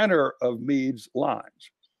center of Meade's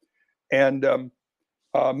lines. And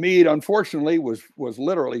Meade, unfortunately, was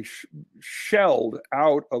literally shelled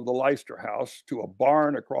out of the Leicester House to a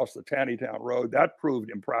barn across the Taneytown Road. That proved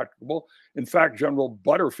impracticable. In fact, General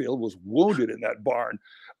Butterfield was wounded in that barn.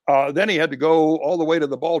 Then he had to go all the way to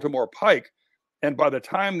the Baltimore Pike. And by the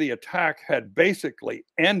time the attack had basically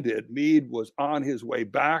ended, Meade was on his way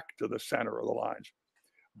back to the center of the lines,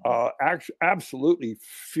 absolutely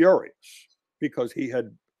furious because he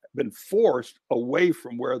had been forced away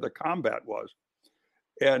from where the combat was.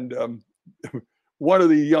 And one of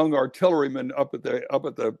the young artillerymen up at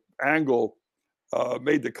the angle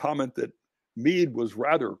made the comment that Meade was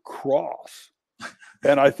rather cross.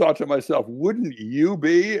 And I thought to myself, wouldn't you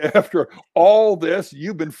be, after all this?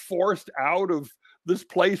 You've been forced out of this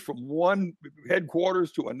place from one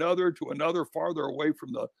headquarters to another, farther away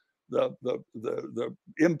from the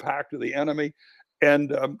impact of the enemy.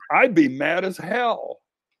 And I'd be mad as hell.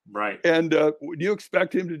 Right. And would you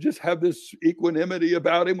expect him to just have this equanimity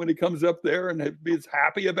about him when he comes up there and he's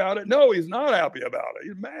happy about it? No, he's not happy about it.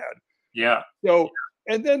 He's mad. Yeah. So,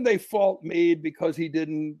 and then they fault Meade because he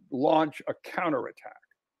didn't launch a counterattack.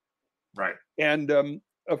 Right. And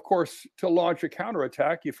of course, to launch a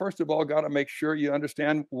counterattack, you first of all got to make sure you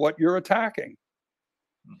understand what you're attacking.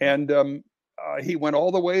 Mm-hmm. And he went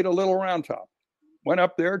all the way to Little Round Top, went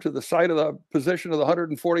up there to the site of the position of the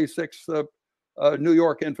 146th New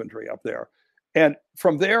York Infantry up there. And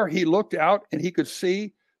from there, he looked out and he could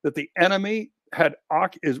see that the enemy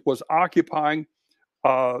was occupying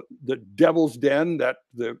the Devil's Den, that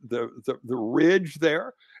the ridge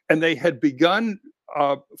there, and they had begun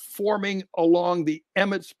forming along the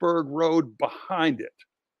Emmitsburg Road behind it.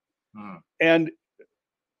 And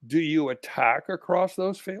do you attack across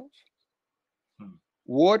those fields?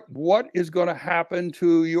 What is going to happen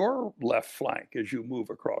to your left flank as you move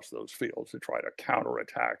across those fields to try to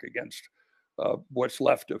counterattack against what's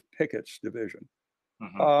left of Pickett's division?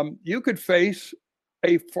 You could face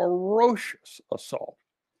a ferocious assault.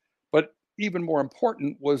 But even more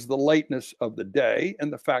important was the lateness of the day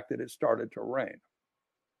and the fact that it started to rain.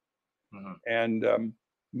 And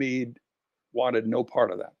Meade wanted no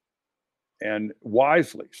part of that, and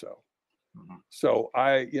wisely so. So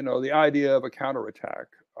the idea of a counterattack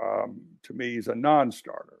to me is a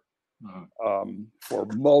non-starter for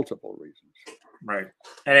multiple reasons. Right.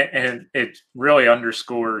 And it really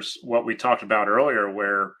underscores what we talked about earlier,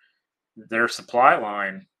 where their supply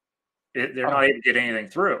line, they're not able to get anything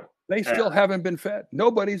through. They still haven't been fed.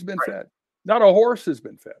 Nobody's been fed. Not a horse has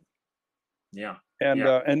been fed. Yeah.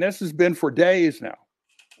 And this has been for days now.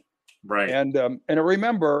 Right. And I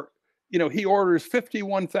remember, he orders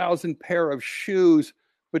 51,000 pair of shoes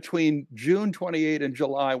between June 28 and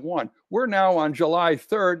July 1. We're now on July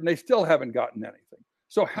 3rd, and they still haven't gotten anything.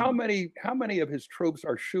 So how many of his troops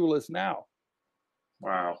are shoeless now?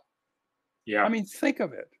 Wow. Yeah. I mean, think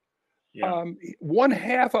of it. Yeah. One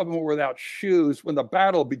half of them were without shoes when the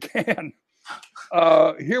battle began.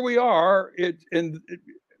 Here we are.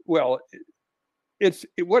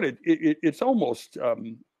 It's almost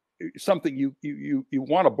something you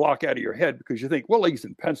want to block out of your head, because you think, well, he's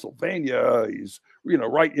in Pennsylvania. He's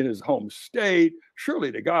right in his home state.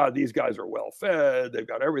 Surely to God, these guys are well fed. They've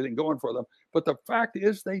got everything going for them. But the fact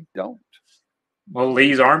is, they don't. Well,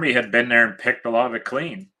 Lee's army had been there and picked a lot of it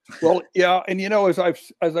clean. Well, yeah, and as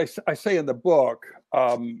I say in the book,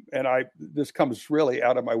 and this comes really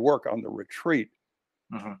out of my work on the retreat,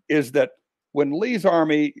 is that when Lee's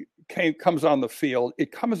army comes on the field,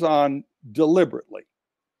 it comes on deliberately.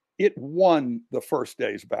 It won the first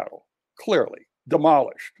day's battle, clearly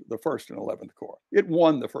demolished the 1st and 11th Corps. It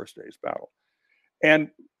won the first day's battle.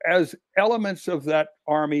 And as elements of that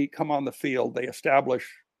army come on the field, they establish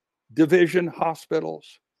division hospitals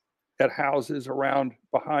at houses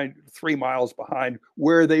behind 3 miles behind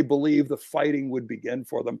where they believe the fighting would begin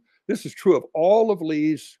for them. This is true of all of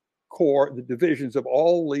Lee's corps, the divisions of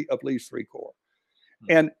all of Lee's 3 corps.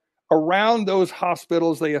 And around those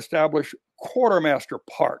hospitals, they establish quartermaster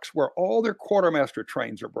parks where all their quartermaster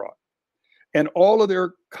trains are brought. And all of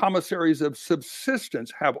their commissaries of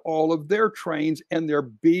subsistence have all of their trains and their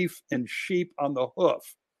beef and sheep on the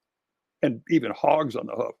hoof, and even hogs on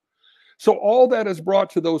the hoof. So all that is brought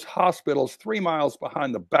to those hospitals 3 miles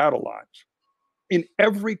behind the battle lines in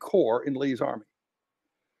every corps in Lee's army.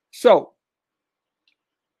 So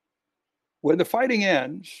when the fighting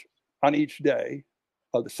ends on each day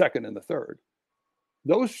of the 2nd and the 3rd,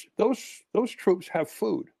 those troops have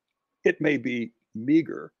food. It may be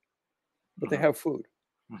meager, but they have food.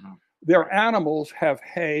 Their animals have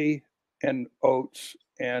hay and oats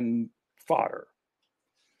and fodder.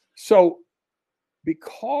 So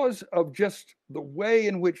because of just the way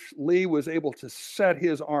in which Lee was able to set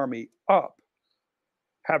his army up,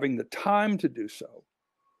 having the time to do so,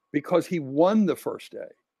 because he won the first day,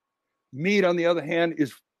 Meade, on the other hand,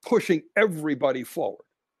 is pushing everybody forward.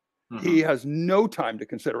 He has no time to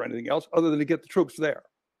consider anything else other than to get the troops there.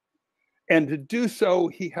 And to do so,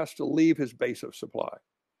 he has to leave his base of supply.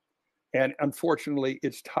 And unfortunately,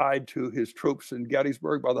 it's tied to his troops in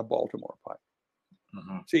Gettysburg by the Baltimore Pike.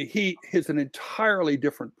 Mm-hmm. See, he has an entirely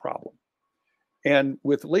different problem. And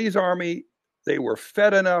with Lee's army, they were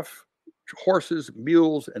fed enough horses,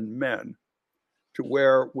 mules, and men to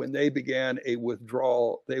where when they began a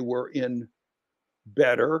withdrawal, they were in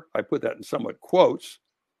better, I put that in somewhat quotes,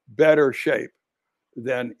 better shape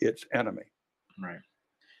than its enemy. Right.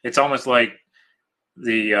 It's almost like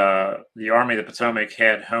the Army of the Potomac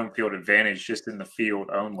had home field advantage just in the field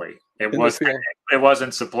only. It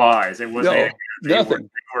wasn't supplies. It wasn't nothing.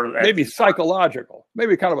 Maybe psychological.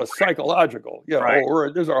 Maybe kind of a psychological. Yeah. Right.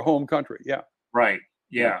 Or this is our home country. Yeah. Right.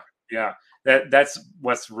 Yeah. That's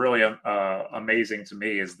what's really amazing to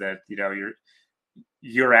me is that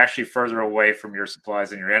you're actually further away from your supplies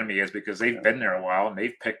than your enemy is because they've been there a while and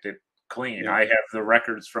they've picked it clean. I have the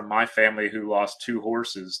records from my family who lost 2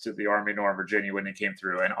 horses to the Army of Northern Virginia when they came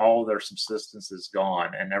through, and all their subsistence is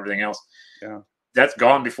gone and everything else. Yeah. That's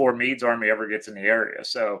gone before Meade's army ever gets in the area.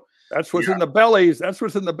 So that's what's in the bellies. That's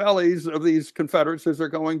what's in the bellies of these Confederates as they're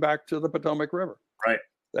going back to the Potomac River. Right.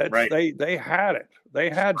 They had it. They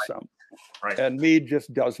had some. Right. And Meade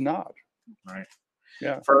just does not. Right.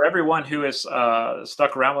 Yeah. For everyone who has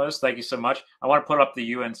stuck around with us, thank you so much. I want to put up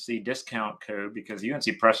the UNC discount code because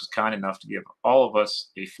UNC Press is kind enough to give all of us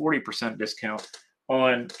a 40% discount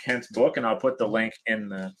on Kent's book, and I'll put the link in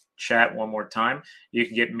the chat one more time. You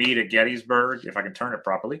can get Meade at Gettysburg, if I can turn it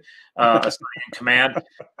properly, in command,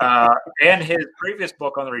 and his previous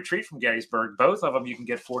book on the retreat from Gettysburg. Both of them you can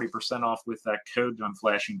get 40% off with that code I'm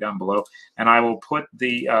flashing down below, and I will put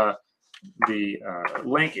the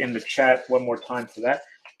link in the chat one more time for that.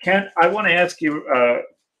 Kent, I want to ask you,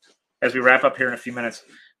 as we wrap up here in a few minutes,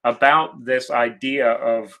 about this idea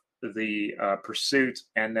of the pursuit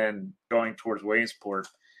and then going towards Williamsport.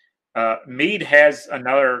 Meade has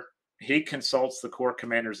he consults the Corps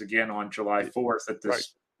commanders again on July 4th at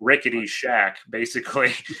this rickety shack,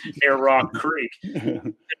 basically near Rock Creek,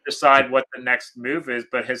 to decide what the next move is.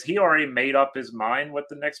 But has he already made up his mind what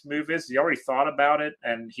the next move is? He already thought about it,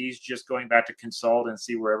 and he's just going back to consult and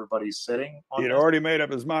see where everybody's sitting? He'd already made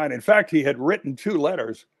up his mind. In fact, he had written 2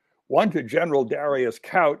 letters, one to General Darius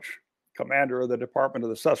Couch, commander of the Department of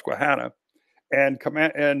the Susquehanna, and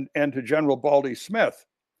to General Baldy Smith.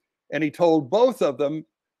 And he told both of them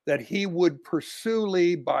that he would pursue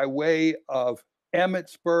Lee by way of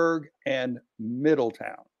Emmitsburg and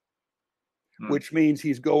Middletown, which means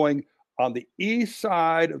he's going on the east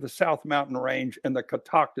side of the South Mountain Range and the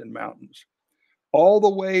Catoctin Mountains, all the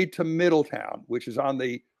way to Middletown, which is on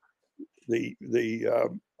the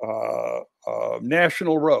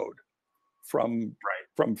National Road from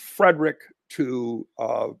Frederick to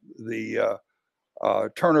the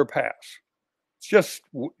Turner Pass. It's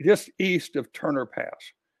just east of Turner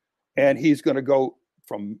Pass, and he's going to go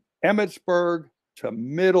from Emmitsburg to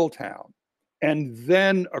Middletown, and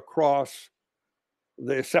then across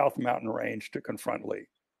the South Mountain Range to confront Lee.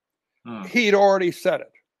 He'd already said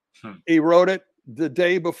it. He wrote it the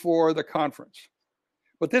day before the conference.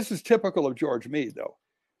 But this is typical of George Meade, though.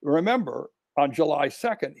 Remember, on July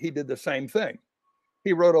 2nd, he did the same thing.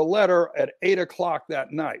 He wrote a letter at 8 o'clock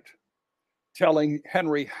that night telling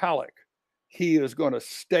Henry Halleck he is going to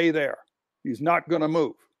stay there. He's not going to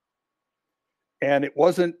move. And it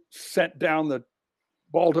wasn't sent down the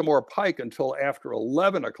Baltimore Pike until after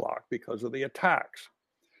 11 o'clock because of the attacks.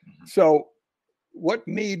 So way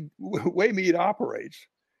Meade operates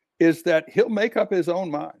is that he'll make up his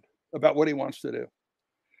own mind about what he wants to do.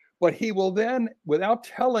 But he will then, without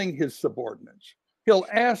telling his subordinates, he'll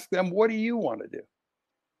ask them, what do you want to do?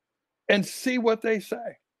 And see what they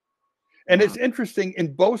say. And it's interesting,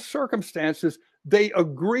 in both circumstances, they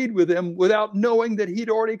agreed with him without knowing that he'd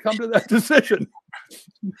already come to that decision.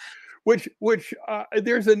 which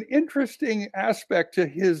there's an interesting aspect to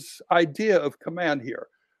his idea of command here.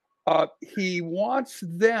 He wants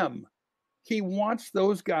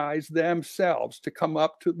those guys themselves to come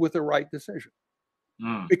up with the right decision.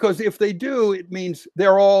 Because if they do, it means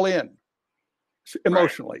they're all in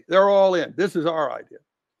emotionally. Right. They're all in. This is our idea.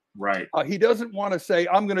 Right. He doesn't want to say,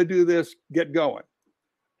 I'm going to do this, get going.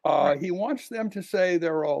 He wants them to say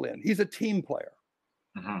they're all in. He's a team player.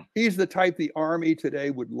 He's the type the Army today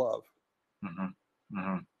would love.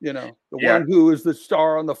 You know, the one who is the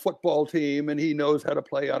star on the football team and he knows how to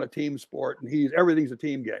play on a team sport and everything's a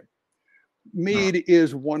team game. Meade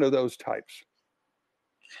is one of those types.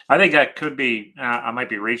 I think that could be, I might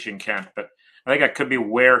be reaching, Kent, but I think that could be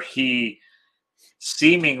where he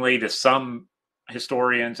seemingly, to some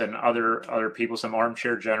historians and other people, some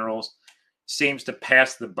armchair generals, seems to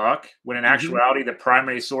pass the buck, when in actuality, the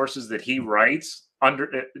primary sources that he writes under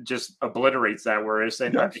it just obliterates that. Whereas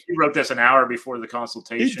saying, I Yes. think he wrote this an hour before the He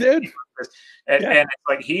consultation. did. And Yeah. it's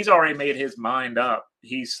like he's already made his mind up.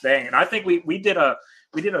 He's staying. And I think we did a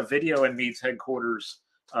video in Meade's headquarters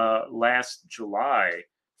last July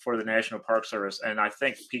for the National Park Service, and I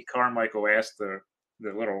think Pete Carmichael asked the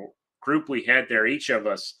little group we had there, each of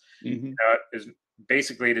us is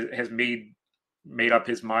basically has made up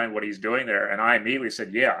his mind what he's doing there, and I immediately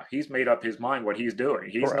said, yeah, he's made up his mind what he's doing.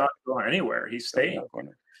 He's Correct. not going anywhere. He's staying.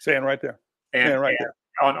 Staying right there. And, staying right there.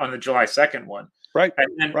 On the July 2nd one. Right.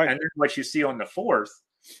 And then what you see on the 4th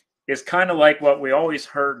is kind of like what we always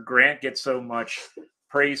heard Grant get so much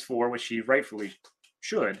praise for, which he rightfully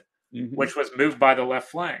should, which was moved by the left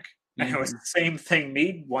flank. And it was the same thing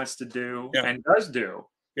Meade wants to do and does do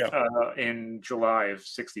in July of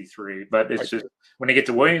 63. But it's just when they get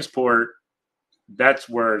to Williamsport, that's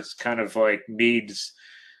where it's kind of like Meade's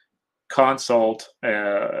consult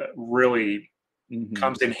really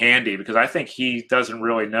comes in handy, because I think he doesn't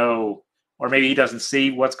really know, or maybe he doesn't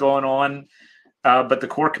see what's going on, but the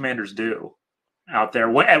Corps commanders do out there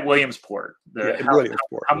at Williamsport.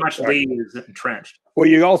 How much Lee is entrenched. Well,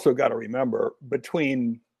 you also got to remember,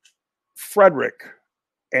 between Frederick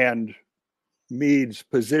and Meade's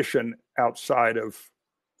position outside of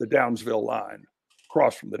the Downsville line,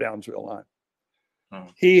 across from the Downsville line,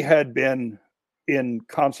 he had been in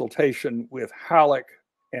consultation with Halleck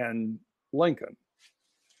and Lincoln.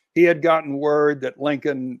 He had gotten word that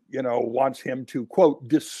Lincoln, wants him to, quote,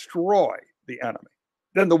 destroy the enemy.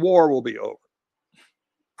 Then the war will be over.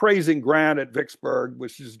 Praising Grant at Vicksburg,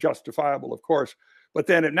 which is justifiable, of course. But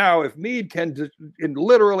then now, if Meade can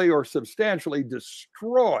literally or substantially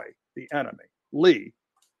destroy the enemy, Lee,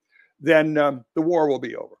 then the war will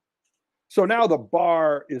be over. So now the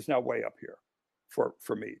bar is now way up here for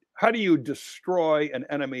Meade. How do you destroy an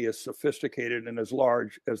enemy as sophisticated and as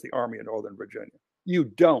large as the Army of Northern Virginia? You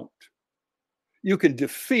don't. You can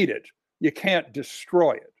defeat it. You can't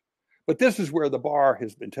destroy it. But this is where the bar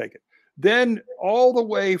has been taken. Then all the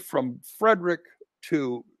way from Frederick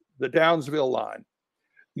to the Downsville line,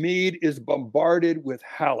 Meade is bombarded with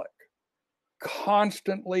Halleck,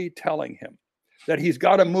 constantly telling him that he's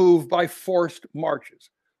got to move by forced marches.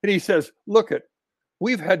 And he says, look,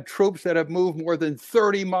 we've had troops that have moved more than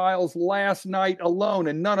 30 miles last night alone,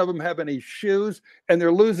 and none of them have any shoes, and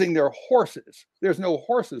they're losing their horses. There's no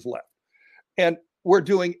horses left. And we're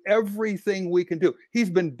doing everything we can do. He's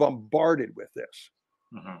been bombarded with this.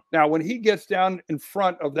 Now, when he gets down in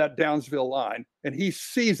front of that Downsville line and he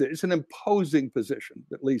sees it, it's an imposing position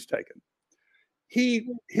that Lee's taken.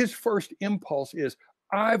 His first impulse is,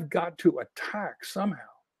 I've got to attack somehow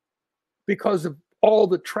because of all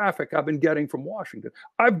the traffic I've been getting from Washington.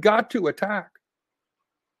 I've got to attack.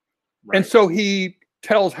 Right. And so he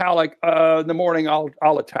tells Halleck, in the morning,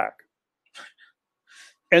 I'll attack.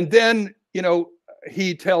 And then,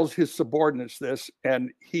 he tells his subordinates this,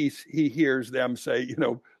 and he hears them say,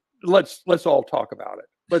 let's all talk about it.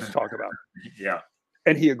 Let's talk about it. Yeah.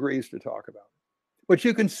 And he agrees to talk about it. But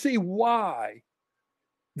you can see why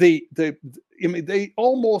they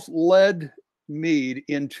almost led Meade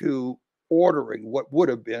into ordering what would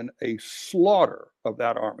have been a slaughter of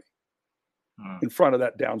that army in front of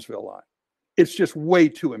that Downsville line. It's just way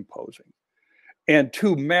too imposing and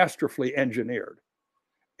too masterfully engineered.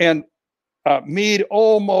 And Meade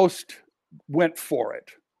almost went for it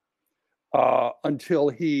until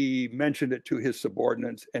he mentioned it to his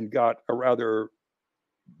subordinates and got a rather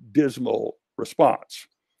dismal response.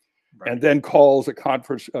 Right. And then calls a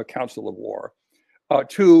council of war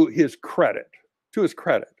to his credit.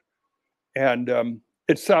 And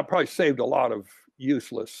it's probably saved a lot of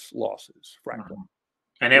useless losses, frankly.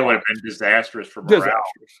 And it would have been disastrous for morale.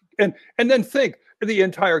 Disastrous. And then think, the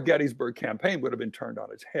entire Gettysburg campaign would have been turned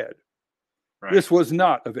on its head. Right. This was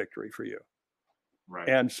not a victory for you. Right.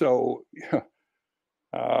 And so,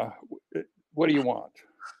 what do you want?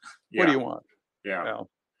 Yeah. What do you want? Yeah.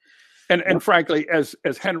 And frankly, as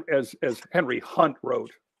Henry Hunt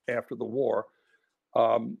wrote after the war,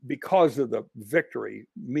 because of the victory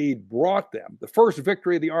Meade brought them, the first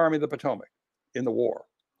victory of the Army of the Potomac in the war,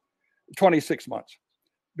 26 months.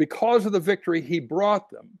 Because of the victory he brought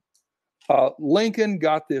them, Lincoln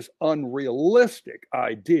got this unrealistic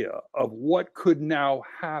idea of what could now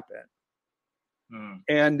happen.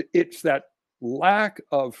 And it's that lack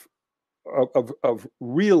of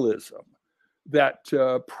realism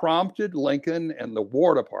that prompted Lincoln and the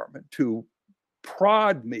War Department to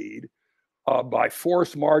prod Meade by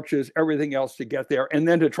forced marches, everything else to get there, and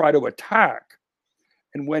then to try to attack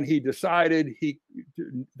And when he decided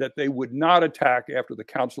that they would not attack after the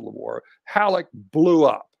Council of War, Halleck blew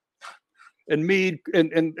up. And Meade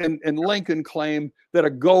and Lincoln claimed that a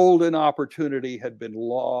golden opportunity had been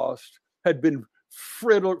lost, had been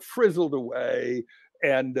frizzled away,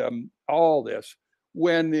 and all this,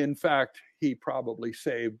 when in fact he probably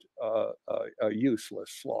saved a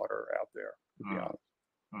useless slaughter out there, to be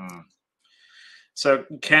honest. So,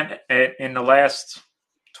 Kent, in the last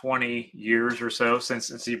 20 years or so,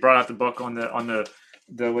 since you brought out the book on the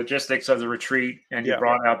logistics of the retreat, and you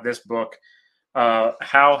brought out this book,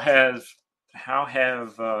 how have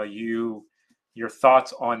your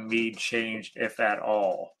thoughts on Meade changed, if at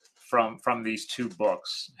all, from these two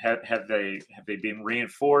books? Have they been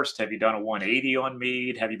reinforced? Have you done a 180 on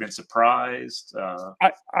Meade? Have you been surprised? All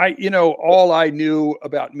I knew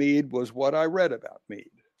about Meade was what I read about Meade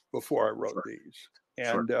before I wrote these,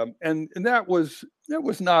 and that was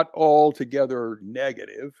not altogether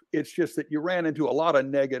negative. It's just that you ran into a lot of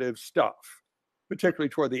negative stuff, particularly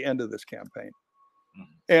toward the end of this campaign,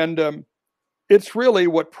 and it's really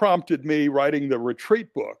what prompted me writing the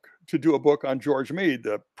retreat book to do a book on George Meade.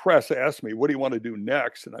 The press asked me, "What do you want to do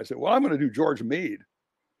next?" And I said, "Well, I'm going to do George Meade."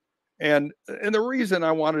 And the reason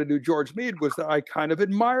I wanted to do George Meade was that I kind of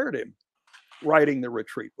admired him writing the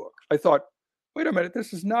retreat book. I thought, wait a minute,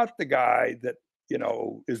 this is not the guy that,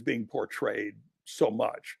 is being portrayed so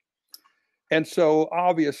much. And so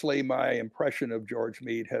obviously my impression of George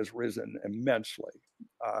Meade has risen immensely.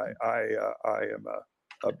 I am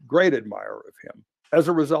a great admirer of him as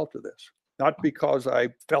a result of this, not because I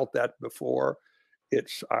felt that before.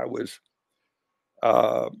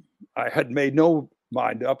 I had made no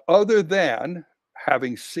mind up other than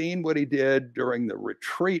having seen what he did during the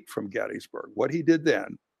retreat from Gettysburg, what he did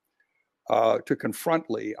then to confront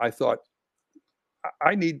Lee. I thought,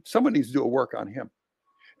 someone needs to do a work on him.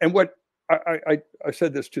 And what I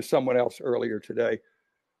said this to someone else earlier today,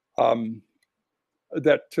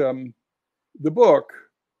 that the book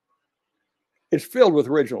is filled with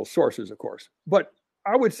original sources, of course, but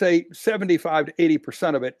I would say 75 to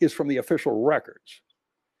 80% of it is from the official records.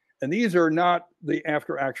 And these are not the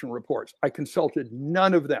after action reports. I consulted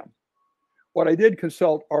none of them. What I did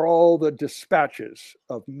consult are all the dispatches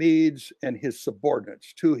of Meade's and his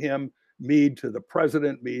subordinates to him, Meade to the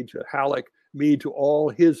president, Meade to Halleck, Meade to all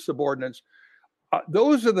his subordinates.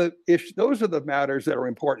 Those are the matters that are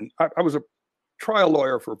important. I was a trial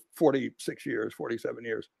lawyer for 47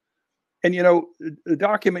 years. And the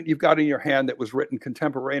document you've got in your hand that was written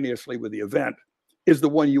contemporaneously with the event is the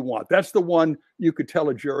one you want. That's the one you could tell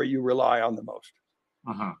a jury you rely on the most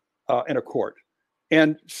in a court.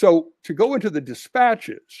 And so to go into the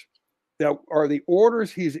dispatches that are the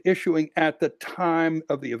orders he's issuing at the time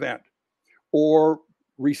of the event or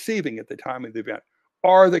receiving at the time of the event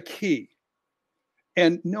are the key.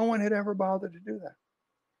 And no one had ever bothered to do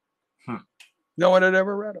that. No one had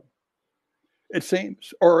ever read them, it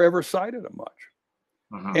seems, or ever cited them much.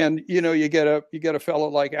 And you get a fellow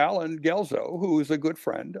like Alan Gelzo, who is a good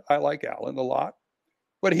friend. I like Alan a lot,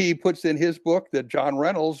 but he puts in his book that John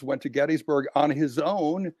Reynolds went to Gettysburg on his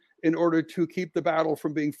own in order to keep the battle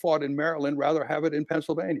from being fought in Maryland, rather have it in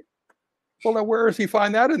Pennsylvania. Well, now where does he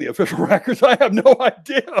find that in the official records? I have no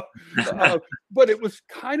idea. But it was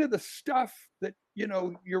kind of the stuff that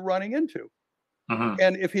you're running into.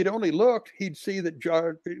 And if he'd only looked, he'd see that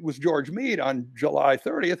it was George Meade on July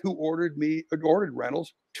 30th who ordered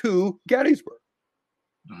Reynolds to Gettysburg.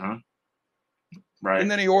 Right.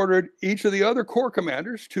 And then he ordered each of the other corps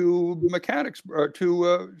commanders to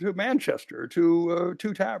to Manchester, to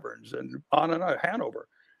Two Taverns, and on and on, Hanover.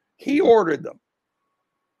 He ordered them.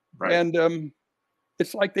 Right. And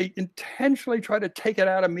it's like they intentionally try to take it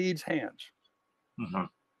out of Meade's hands.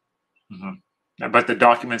 But the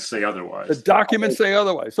documents say otherwise. The documents say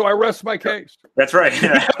otherwise. So I rest my case. That's right.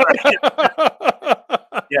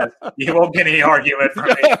 Yes, you won't get any argument from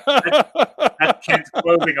me. That's Kent's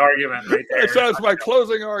closing argument right there. That's my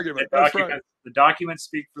closing argument. That's right. The documents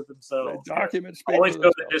speak for themselves. The documents speak always for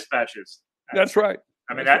go themselves. to dispatches. That's right.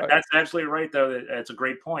 I mean, that's absolutely right, though. That's a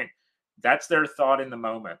great point. That's their thought in the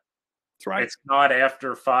moment. That's right. It's not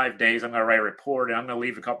after 5 days, I'm going to write a report and I'm going to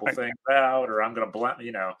leave a couple things out, or I'm going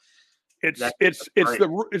to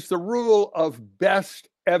It's the rule of best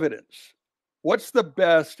evidence. What's the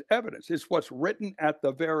best evidence? It's what's written at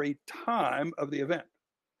the very time of the event.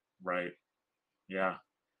 Right. Yeah.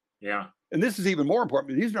 And this is even more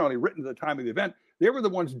important. These are not only written at the time of the event, they were the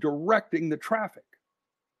ones directing the traffic.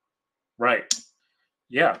 Right.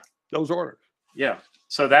 Yeah. Those orders. Yeah.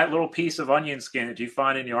 So that little piece of onion skin that you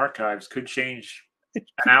find in the archives could change an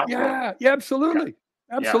outcome. Yeah, absolutely.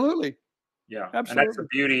 Absolutely. Yeah. Absolutely. And that's the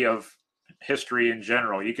beauty of history in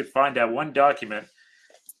general. You could find that one document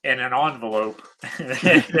in an envelope that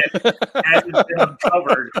hasn't been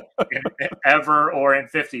uncovered ever or in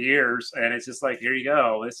 50 years, and it's just like, here you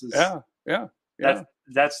go. This is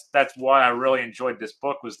that's why I really enjoyed this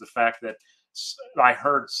book, was the fact that I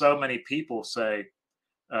heard so many people say,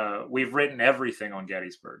 we've written everything on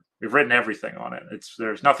Gettysburg. We've written everything on it.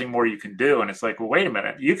 There's nothing more you can do. And it's like, well, wait a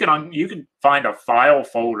minute. You can find a file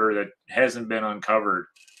folder that hasn't been uncovered,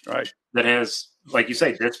 right? That has, like you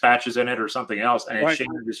say, dispatches in it or something else, and it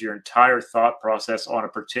changes your entire thought process on a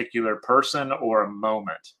particular person or a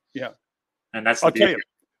moment. Yeah, and that's I'll tell you,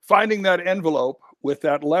 finding that envelope with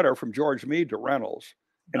that letter from George Meade to Reynolds,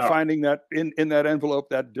 and finding that in that envelope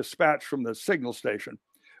that dispatch from the signal station.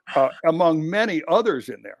 Among many others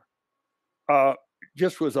in there,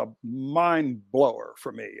 just was a mind blower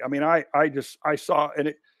for me. I mean, I saw,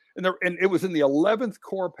 and it was in the 11th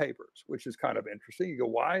Corps papers, which is kind of interesting. You go,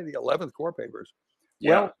 why the 11th Corps papers? Yeah.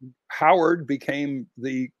 Well, Howard became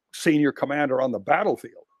the senior commander on the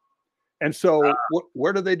battlefield. And so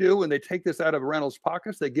what do they do when they take this out of Reynolds'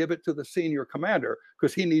 pockets? They give it to the senior commander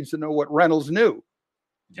because he needs to know what Reynolds knew.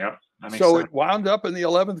 Yep. So it wound up in the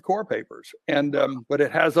 11th Corps papers, and but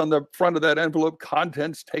it has on the front of that envelope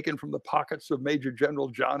contents taken from the pockets of Major General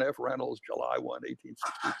John F. Reynolds, July 1,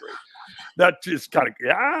 1863. That just kind of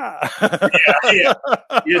yeah.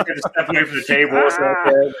 You just have to step away from the table,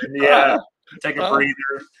 and take a breather.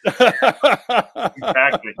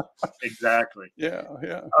 Exactly. Yeah.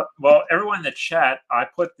 Well, everyone in the chat, I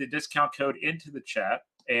put the discount code into the chat.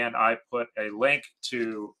 And I put a link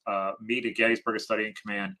to Meade at Gettysburg, a Study in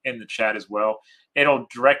Command, in the chat as well. It'll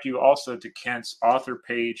direct you also to Kent's author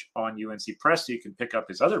page on UNC Press, so you can pick up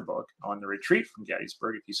his other book, On the Retreat from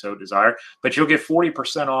Gettysburg, if you so desire. But you'll get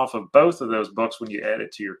 40% off of both of those books when you add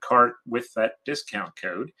it to your cart with that discount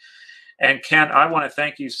code. And Kent, I want to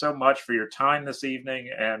thank you so much for your time this evening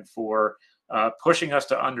and for pushing us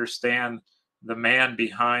to understand the man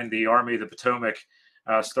behind the Army of the Potomac,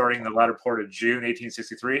 starting the latter part of June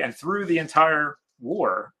 1863 and through the entire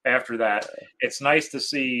war after that. It's nice to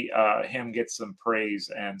see him get some praise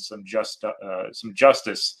and some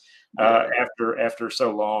justice after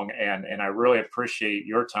so long, and I really appreciate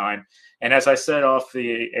your time. And as I said off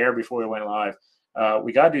the air before we went live,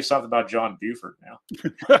 we got to do something about John Buford now.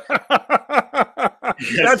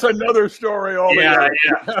 That's another story altogether.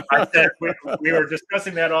 Yeah. I said we were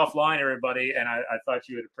discussing that offline, everybody, and I thought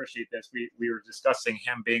you would appreciate this. We were discussing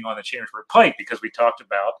him being on the Chambersburg Pike because we talked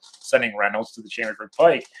about sending Reynolds to the Chambersburg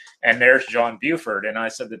Pike, and there's John Buford. And I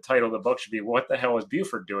said the title of the book should be "What the hell is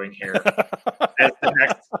Buford doing here?"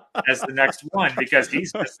 as the next one, because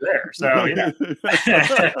he's just there. So yeah,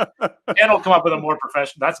 Ken will come up with a more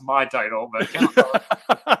professional. That's my title, but Ken will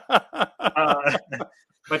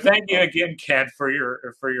but thank you again, Ken, for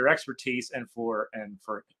your expertise and for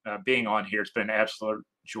being on here. It's been an absolute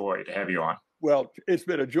joy to have you on. Well, it's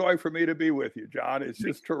been a joy for me to be with you, John. It's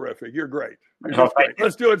just terrific. You're great. Great.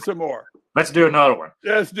 Let's do it some more. Let's do another one.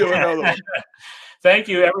 Let's do another one. Thank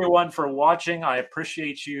you, everyone, for watching. I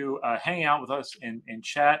appreciate you hanging out with us in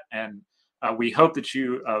chat, and we hope that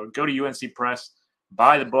you go to UNC Press,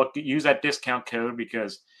 buy the book, use that discount code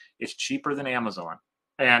because it's cheaper than Amazon.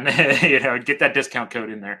 And get that discount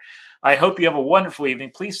code in there. I hope you have a wonderful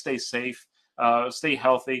evening. Please stay safe, stay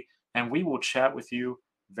healthy, and we will chat with you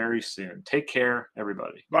very soon. Take care,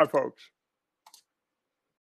 everybody. Bye, folks.